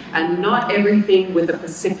studies. And not everything with a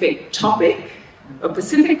Pacific topic or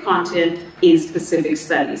Pacific content is Pacific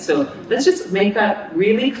studies. So let's just make that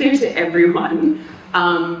really clear to everyone,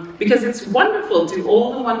 because it's wonderful to do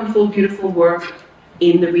all the wonderful, beautiful work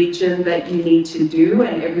in the region that you need to do,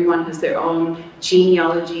 and everyone has their own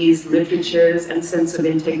genealogies, literatures, and sense of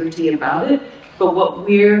integrity about it. But what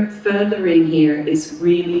we're furthering here is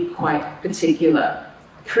really quite particular.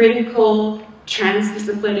 Critical,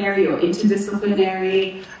 transdisciplinary or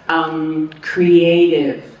interdisciplinary,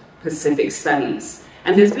 creative Pacific studies.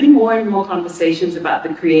 And there's been more and more conversations about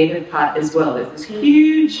the creative part as well. There's this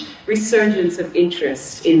huge resurgence of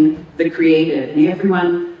interest in the creative, and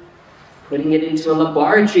everyone putting it into a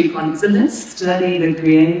laboratory context, and let's study the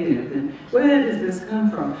creative, and where does this come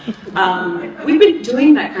from? We've been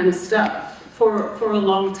doing that kind of stuff for a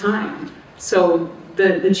long time. So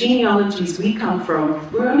the genealogies we come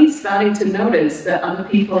from, we're only starting to notice that other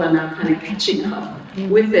people are now kind of catching up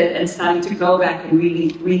with it and starting to go back and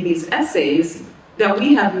really read these essays that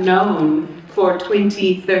we have known for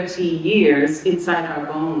 20, 30 years inside our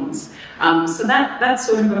bones. So that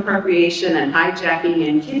sort of appropriation and hijacking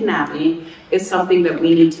and kidnapping is something that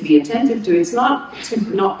we need to be attentive to. It's not to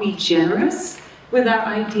not be generous with our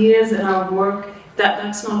ideas and our work,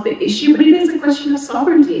 that's not the issue, but it is a question of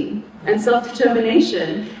sovereignty. and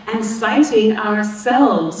self-determination, and citing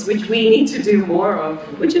ourselves, which we need to do more of,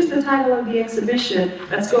 which is the title of the exhibition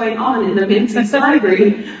that's going on in the Menzies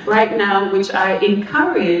Library right now, which I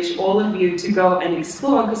encourage all of you to go and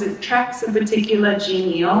explore, because it tracks a particular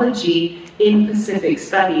genealogy in Pacific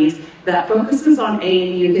Studies that focuses on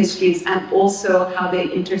ANU histories and also how they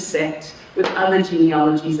intersect with other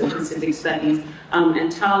genealogies of Pacific Studies.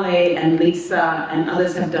 And Tale and Lisa and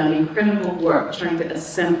others have done incredible work trying to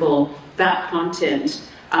assemble that content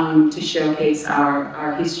to showcase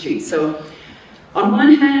our history. So on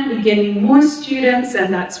one hand, we're getting more students,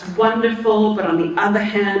 and that's wonderful, but on the other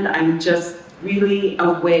hand, I'm just really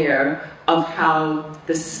aware of how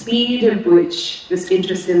the speed at which this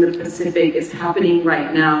interest in the Pacific is happening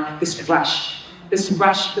right now, this rush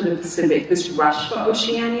for the Pacific, this rush for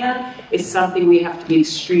Oceania is something we have to be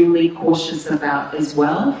extremely cautious about as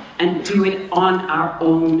well, and do it on our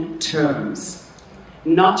own terms.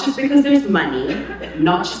 Not just because there's money,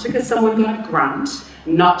 not just because someone got a grant,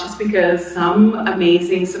 not just because some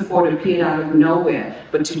amazing support appeared out of nowhere,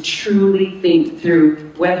 but to truly think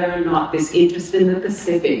through whether or not this interest in the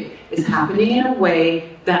Pacific is happening in a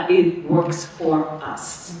way that it works for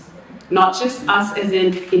us. Not just us as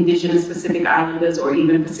in Indigenous Pacific Islanders or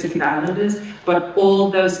even Pacific Islanders, but all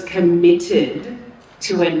those committed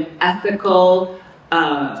to an ethical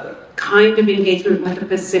kind of engagement with the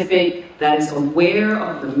Pacific that is aware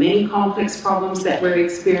of the many complex problems that we're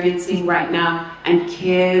experiencing right now and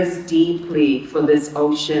cares deeply for this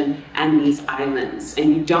ocean and these islands.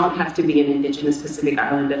 And you don't have to be an Indigenous Pacific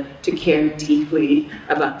Islander to care deeply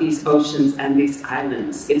about these oceans and these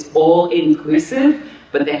islands. It's all inclusive,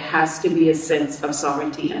 but there has to be a sense of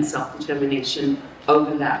sovereignty and self-determination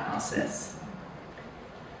over that process.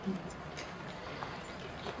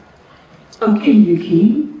 Okay,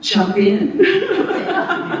 Yuki, jump in.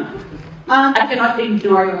 I cannot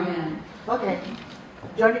ignore your hand. Okay.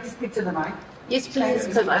 Do I need to speak to the mic? Yes, please,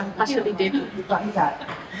 because I'm partially deaf.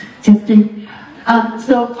 Testing.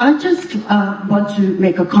 So I just want to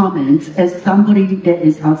make a comment as somebody that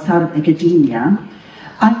is outside of academia.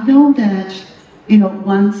 I know that, you know,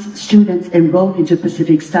 once students enroll into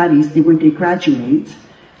Pacific Studies, when they graduate,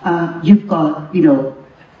 you've got, you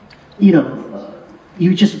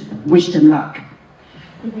just wish them luck.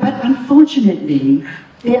 But unfortunately,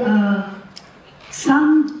 there are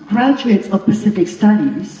some graduates of Pacific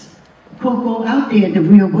Studies who go out there in the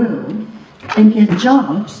real world and get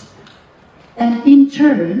jobs and in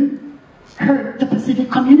turn hurt the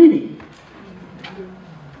Pacific community.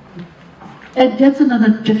 And that's another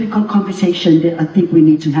difficult conversation that I think we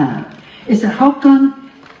need to have. Is that how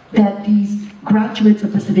come that these graduates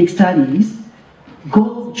of Pacific Studies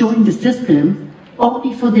go join the system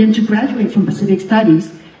only for them to graduate from Pacific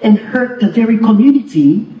Studies and hurt the very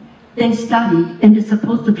community they study and they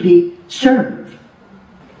supposedly serve?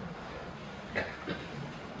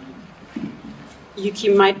 Yuki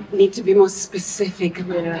might need to be more specific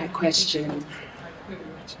about that question.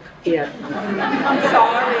 Yeah. I'm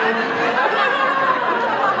sorry.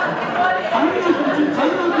 I'm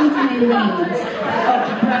not going to name names of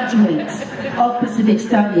the graduates of Pacific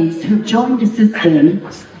Studies who join the system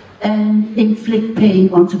and inflict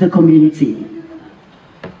pain onto the community.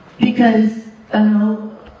 Because,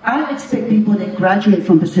 I expect people that graduate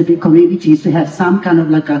from Pacific communities to have some kind of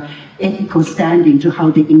like a ethical standing to how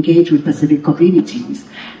they engage with Pacific communities.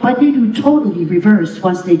 But they do totally reverse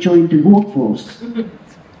once they join the workforce.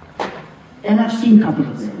 And I've seen a couple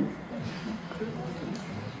of them.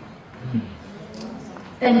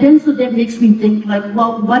 And then so that makes me think like,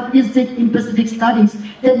 well, what is it in Pacific Studies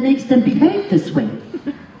that makes them behave this way?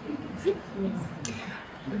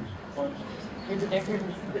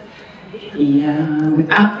 Yeah,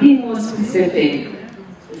 without being more specific,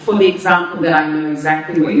 for the example that I know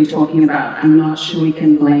exactly what you're talking about, I'm not sure we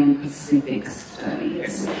can blame Pacific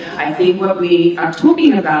Studies. I think what we are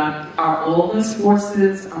talking about are all those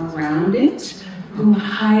forces around it who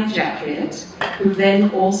hijack it, who then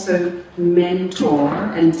also mentor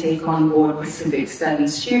and take on board Pacific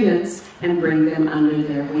Studies students and bring them under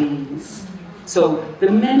their wings. So the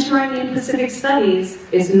mentoring in Pacific Studies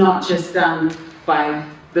is not just done by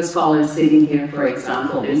the scholars sitting here, for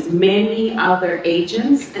example. There's many other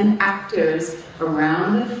agents and actors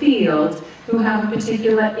around the field who have a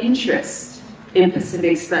particular interest in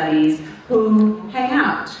Pacific Studies, who hang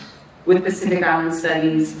out with Pacific Island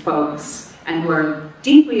Studies folks and who are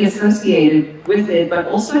deeply associated with it, but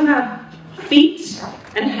also have feet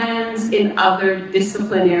and hands in other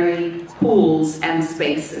disciplinary pools and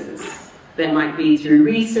spaces. They might be through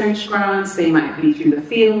research grants, they might be through the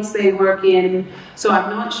fields they work in. So I'm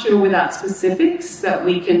not sure without specifics that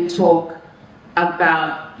we can talk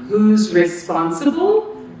about who's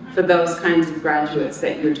responsible for those kinds of graduates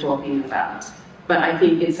that you're talking about. But I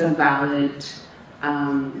think it's a valid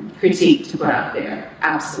critique to put out there,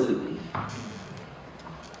 absolutely.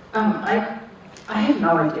 I have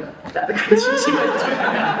no idea about the question she was talking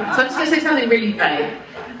about. So I'm just going to say something really vague.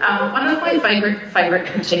 One of my favourite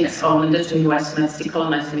critiques on Linda Weissman's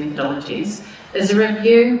Decolonizing Methodologies is a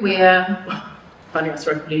review where, funny, I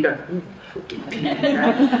saw you go,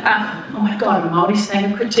 oh my God, a Māori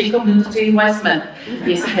standard critique of Linda Weissman.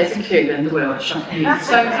 Yes, it has occurred in the world, shocking.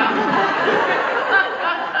 So,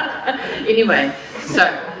 anyway, so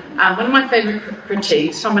one of my favourite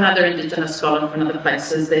critiques from another Indigenous scholar from other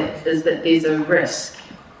places is that there's a risk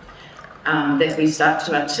that we start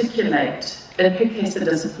to articulate, in her case the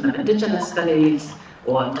discipline of Indigenous studies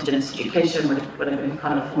or Indigenous education, whatever the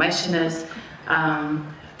kind of formation is,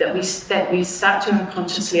 that we start to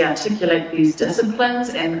unconsciously articulate these disciplines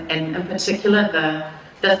and in particular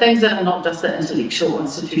the things that are not just the intellectual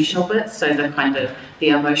institutional bits, so the kind of the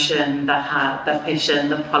emotion, the heart, the passion,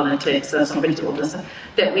 the politics, the sovereignty, all this,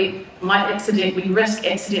 that we risk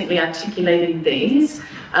accidentally articulating these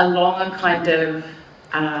along a kind of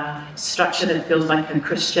structure that feels like a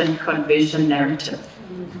Christian conversion narrative,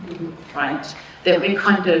 right? That we're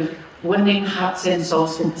kind of winning hearts and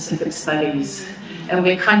souls for Pacific studies, and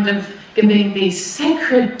we're kind of giving these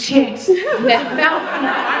sacred texts that fell from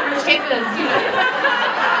the Irish heavens,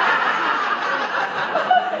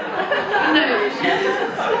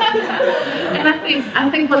 And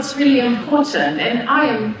I think what's really important, and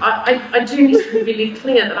I do need to be really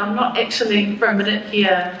clear that I'm not actually for a minute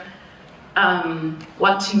here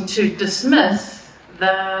wanting to dismiss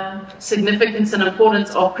the significance and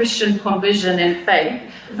importance of Christian conversion and faith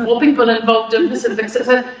for people involved in Pacific.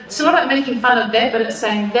 So it's not about making fun of that, but it's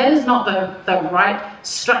saying that is not the right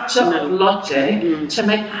structure of logic to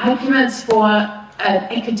make arguments for an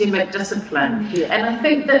academic discipline. And I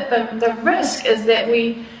think that the risk is that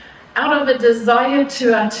we, out of a desire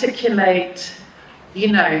to articulate, the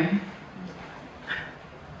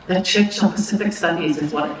Church of Pacific Studies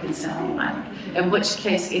is what it can sound like, in which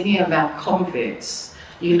case any of our converts,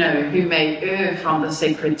 who may err from the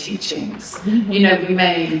sacred teachings, we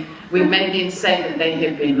may then say that they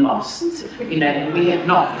have been lost, and we have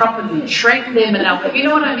not properly trained them enough, you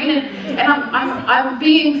know what I mean? And I'm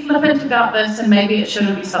being flippant about this, and maybe it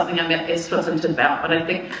shouldn't be something I'm as flippant about, but I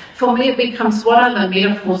think for me it becomes what are the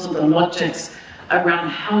metaphors or the logics around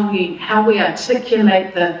how we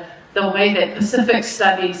articulate the way that Pacific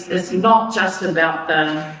Studies is not just about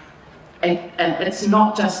it's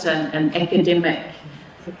not just an academic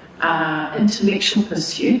intellectual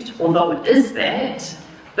pursuit, although it is that,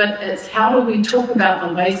 but it's how do we talk about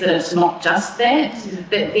the ways that it's not just that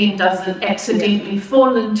then doesn't accidentally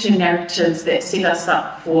fall into narratives that set us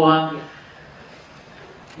up for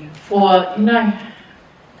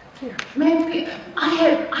maybe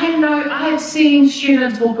I have seen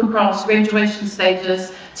students walk across graduation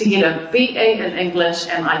stages to get a BA in English,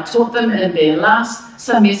 and I taught them in their last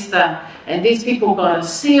semester, and these people got a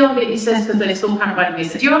C on their essays because they still can't write an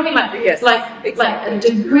essay. Do you know what I mean? Yes, like a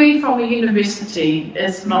degree from a university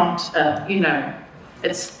is not,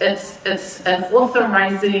 it's an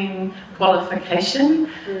authorizing qualification,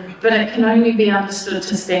 but it can only be understood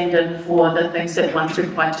to stand in for the things that one's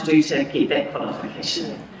required to do to get that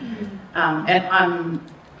qualification. And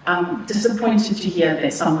I'm disappointed to hear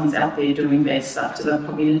that someone's out there doing that stuff to the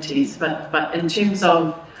communities, but in terms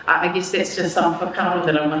of, I guess that's just some whakaaro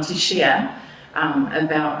that I want to share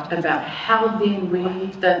about how then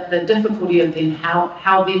the difficulty of then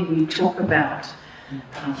how then we talk about,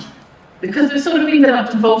 because we've sort of ended up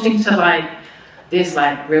defaulting to there's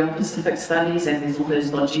real Pacific studies and there's all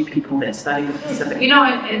those logic people that study the Pacific,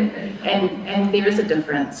 and there is a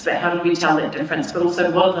difference, but how do we tell that difference? But also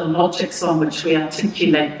what are the logics on which we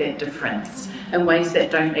articulate that difference in ways that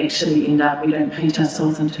don't actually we don't paint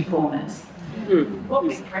ourselves into corners. What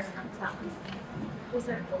was the reference? What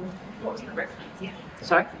was the reference? Yeah.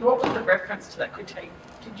 Sorry? What was the reference to that critique?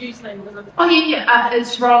 Did you say was it? Oh yeah.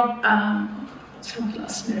 It's Rob. What's Rob's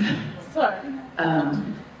last name? Sorry.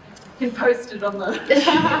 You can post it on the. If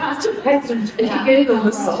you Google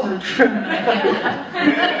this,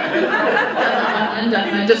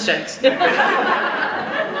 no, just jokes.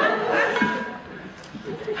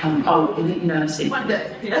 I'll let you know in a second. One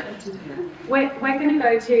day. Yeah. We're going to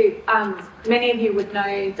go to, many of you would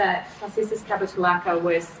know that Franciscus Kabutalaka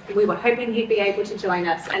we were hoping he'd be able to join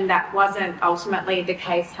us, and that wasn't ultimately the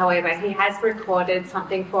case. However, he has recorded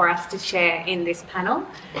something for us to share in this panel,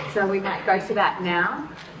 so we might go to that now.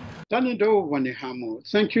 Tanido Wanihamu,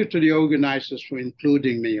 thank you to the organizers for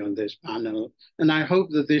including me on this panel, and I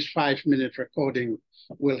hope that this 5-minute recording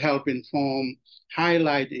will help inform,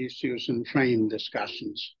 highlight issues, and frame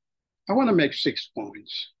discussions. I want to make 6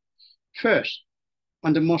 points. First,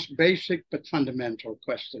 on the most basic but fundamental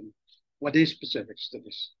question, what is Pacific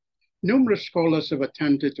Studies? Numerous scholars have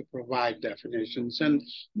attempted to provide definitions, and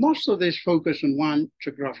most of these focus on 1,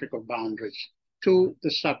 geographical boundaries, 2, the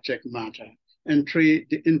subject matter, and 3,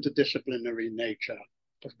 the interdisciplinary nature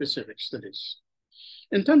of Pacific Studies.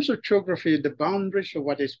 In terms of geography, the boundaries of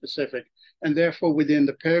what is Pacific, and therefore within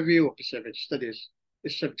the purview of Pacific Studies,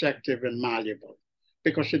 is subjective and malleable,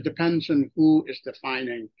 because it depends on who is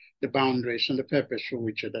defining the boundaries and the purpose for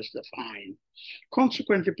which it is defined.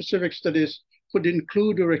 Consequently, Pacific Studies could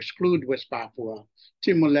include or exclude West Papua,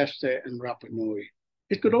 Timor-Leste, and Rapa Nui.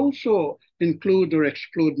 It could also include or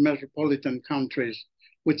exclude metropolitan countries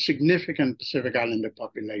with significant Pacific Islander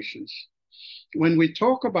populations. When we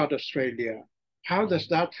talk about Australia, how does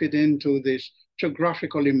that fit into this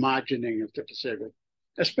geographical imagining of the Pacific,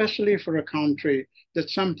 especially for a country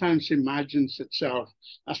that sometimes imagines itself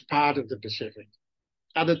as part of the Pacific,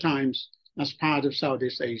 other times as part of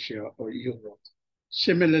Southeast Asia or Europe?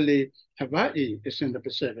 Similarly, Hawaii is in the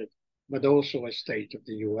Pacific, but also a state of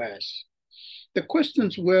the US. The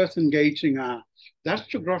questions worth engaging are, does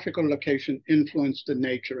geographical location influence the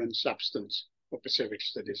nature and substance of Pacific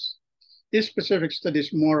Studies? Is Pacific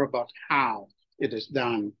Studies more about how it is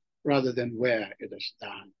done rather than where it is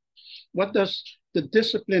done? What does the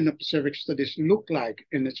discipline of Pacific Studies look like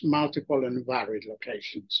in its multiple and varied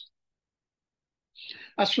locations?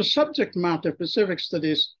 As for subject matter, Pacific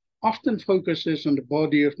Studies often focuses on the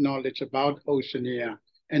body of knowledge about Oceania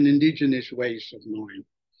and indigenous ways of knowing.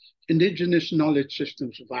 Indigenous knowledge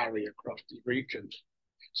systems vary across the regions.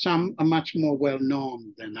 Some are much more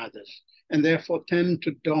well-known than others, and therefore tend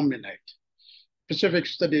to dominate. Pacific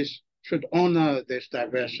Studies should honor this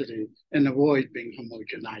diversity and avoid being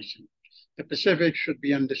homogenizing. The Pacific should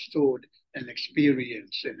be understood and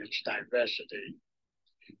experienced in its diversity.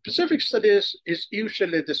 Pacific Studies is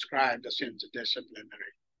usually described as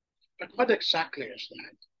interdisciplinary. But what exactly is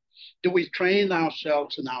that? Do we train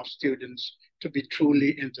ourselves and our students to be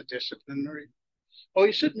truly interdisciplinary? Or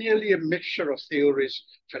is it merely a mixture of theories,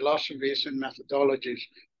 philosophies, and methodologies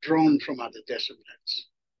drawn from other disciplines?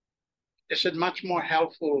 Is it much more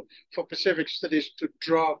helpful for Pacific Studies to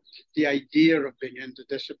drop the idea of being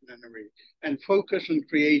interdisciplinary and focus on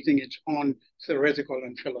creating its own theoretical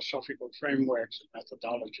and philosophical frameworks and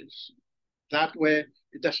methodologies? That way,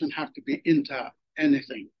 it doesn't have to be inter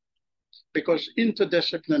anything, because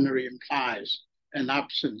interdisciplinary implies an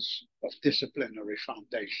absence of disciplinary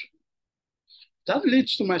foundation. That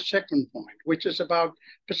leads to my second point, which is about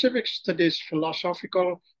Pacific Studies'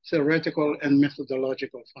 philosophical, theoretical, and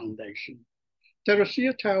methodological foundation.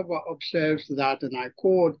 Teresia Tauber observes that, and I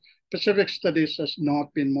quote, Pacific Studies has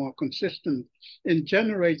not been more consistent in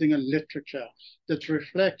generating a literature that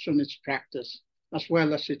reflects on its practice, as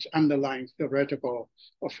well as its underlying theoretical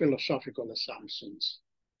or philosophical assumptions.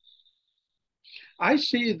 I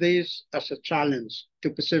see this as a challenge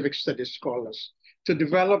to Pacific Studies scholars to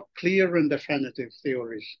develop clear and definitive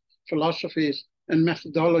theories, philosophies, and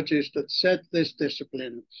methodologies that set this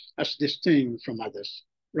discipline as distinct from others,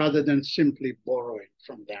 rather than simply borrowing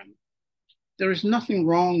from them. There is nothing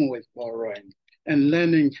wrong with borrowing and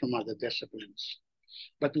learning from other disciplines,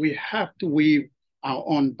 but we have to weave our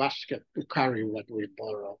own basket to carry what we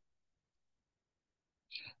borrow.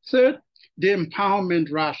 Third, the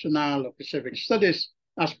empowerment rationale of Pacific Studies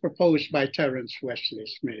as proposed by Terence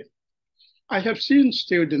Wesley-Smith. I have seen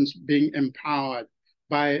students being empowered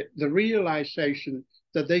by the realization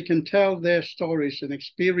that they can tell their stories and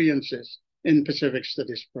experiences in Pacific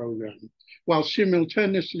Studies program, while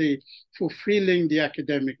simultaneously fulfilling the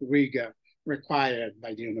academic rigor required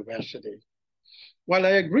by the university. While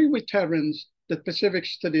I agree with Terence that Pacific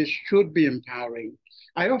Studies should be empowering,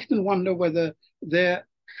 I often wonder whether there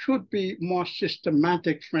should be more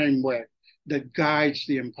systematic framework that guides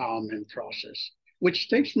the empowerment process, which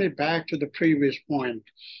takes me back to the previous point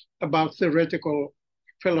about theoretical,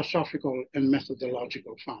 philosophical, and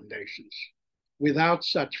methodological foundations. Without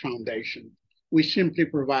such foundation, we simply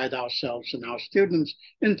provide ourselves and our students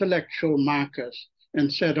intellectual markers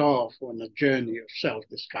and set off on a journey of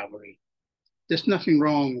self-discovery. There's nothing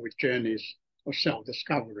wrong with journeys of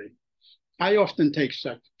self-discovery. I often take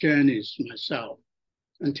such journeys myself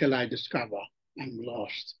until I discover I'm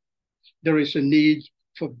lost. There is a need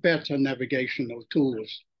for better navigational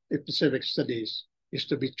tools if Pacific Studies is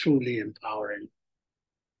to be truly empowering.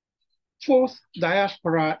 Fourth,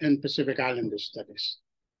 diaspora and Pacific Islander studies.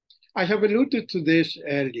 I have alluded to this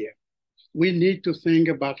earlier, we need to think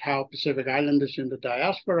about how Pacific Islanders in the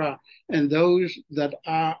diaspora and those that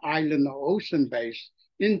are island or ocean-based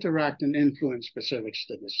interact and influence Pacific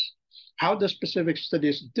studies. How does Pacific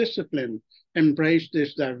studies discipline embrace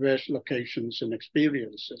these diverse locations and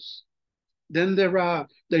experiences? Then there are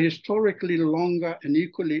the historically longer and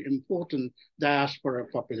equally important diaspora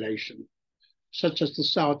population, such as the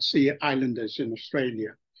South Sea Islanders in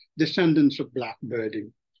Australia, descendants of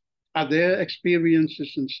blackbirding. Are their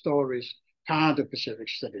experiences and stories part of Pacific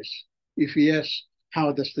studies? If yes,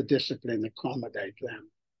 how does the discipline accommodate them?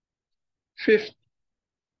 Fifth,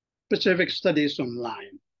 Pacific studies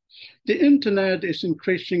online. The internet is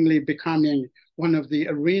increasingly becoming one of the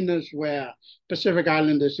arenas where Pacific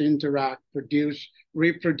Islanders interact, produce,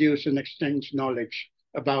 reproduce, and exchange knowledge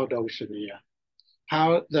about Oceania.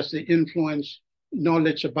 How does it influence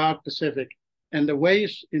knowledge about Pacific and the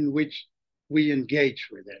ways in which we engage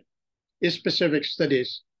with it? Is Pacific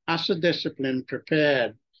studies as a discipline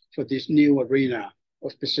prepared for this new arena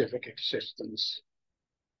of Pacific existence?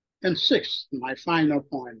 And sixth, my final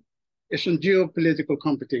point, is on geopolitical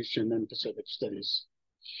competition in Pacific studies.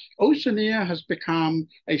 Oceania has become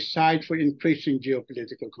a site for increasing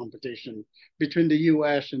geopolitical competition between the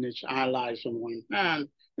US and its allies on one hand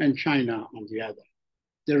and China on the other.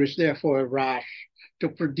 There is therefore a rush to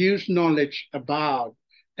produce knowledge about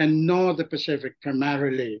and know the Pacific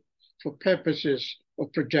primarily for purposes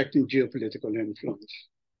of projecting geopolitical influence.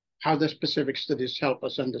 How does Pacific studies help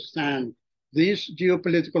us understand these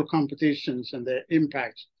geopolitical competitions and their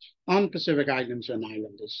impacts on Pacific Islands and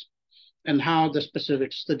islanders? And how does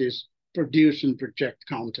Pacific studies produce and project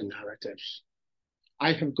counter-narratives?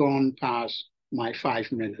 I have gone past my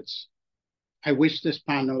 5 minutes. I wish this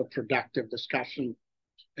panel a productive discussion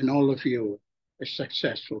and all of you a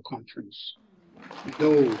successful conference.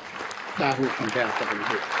 Do tahu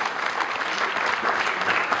pagkakabang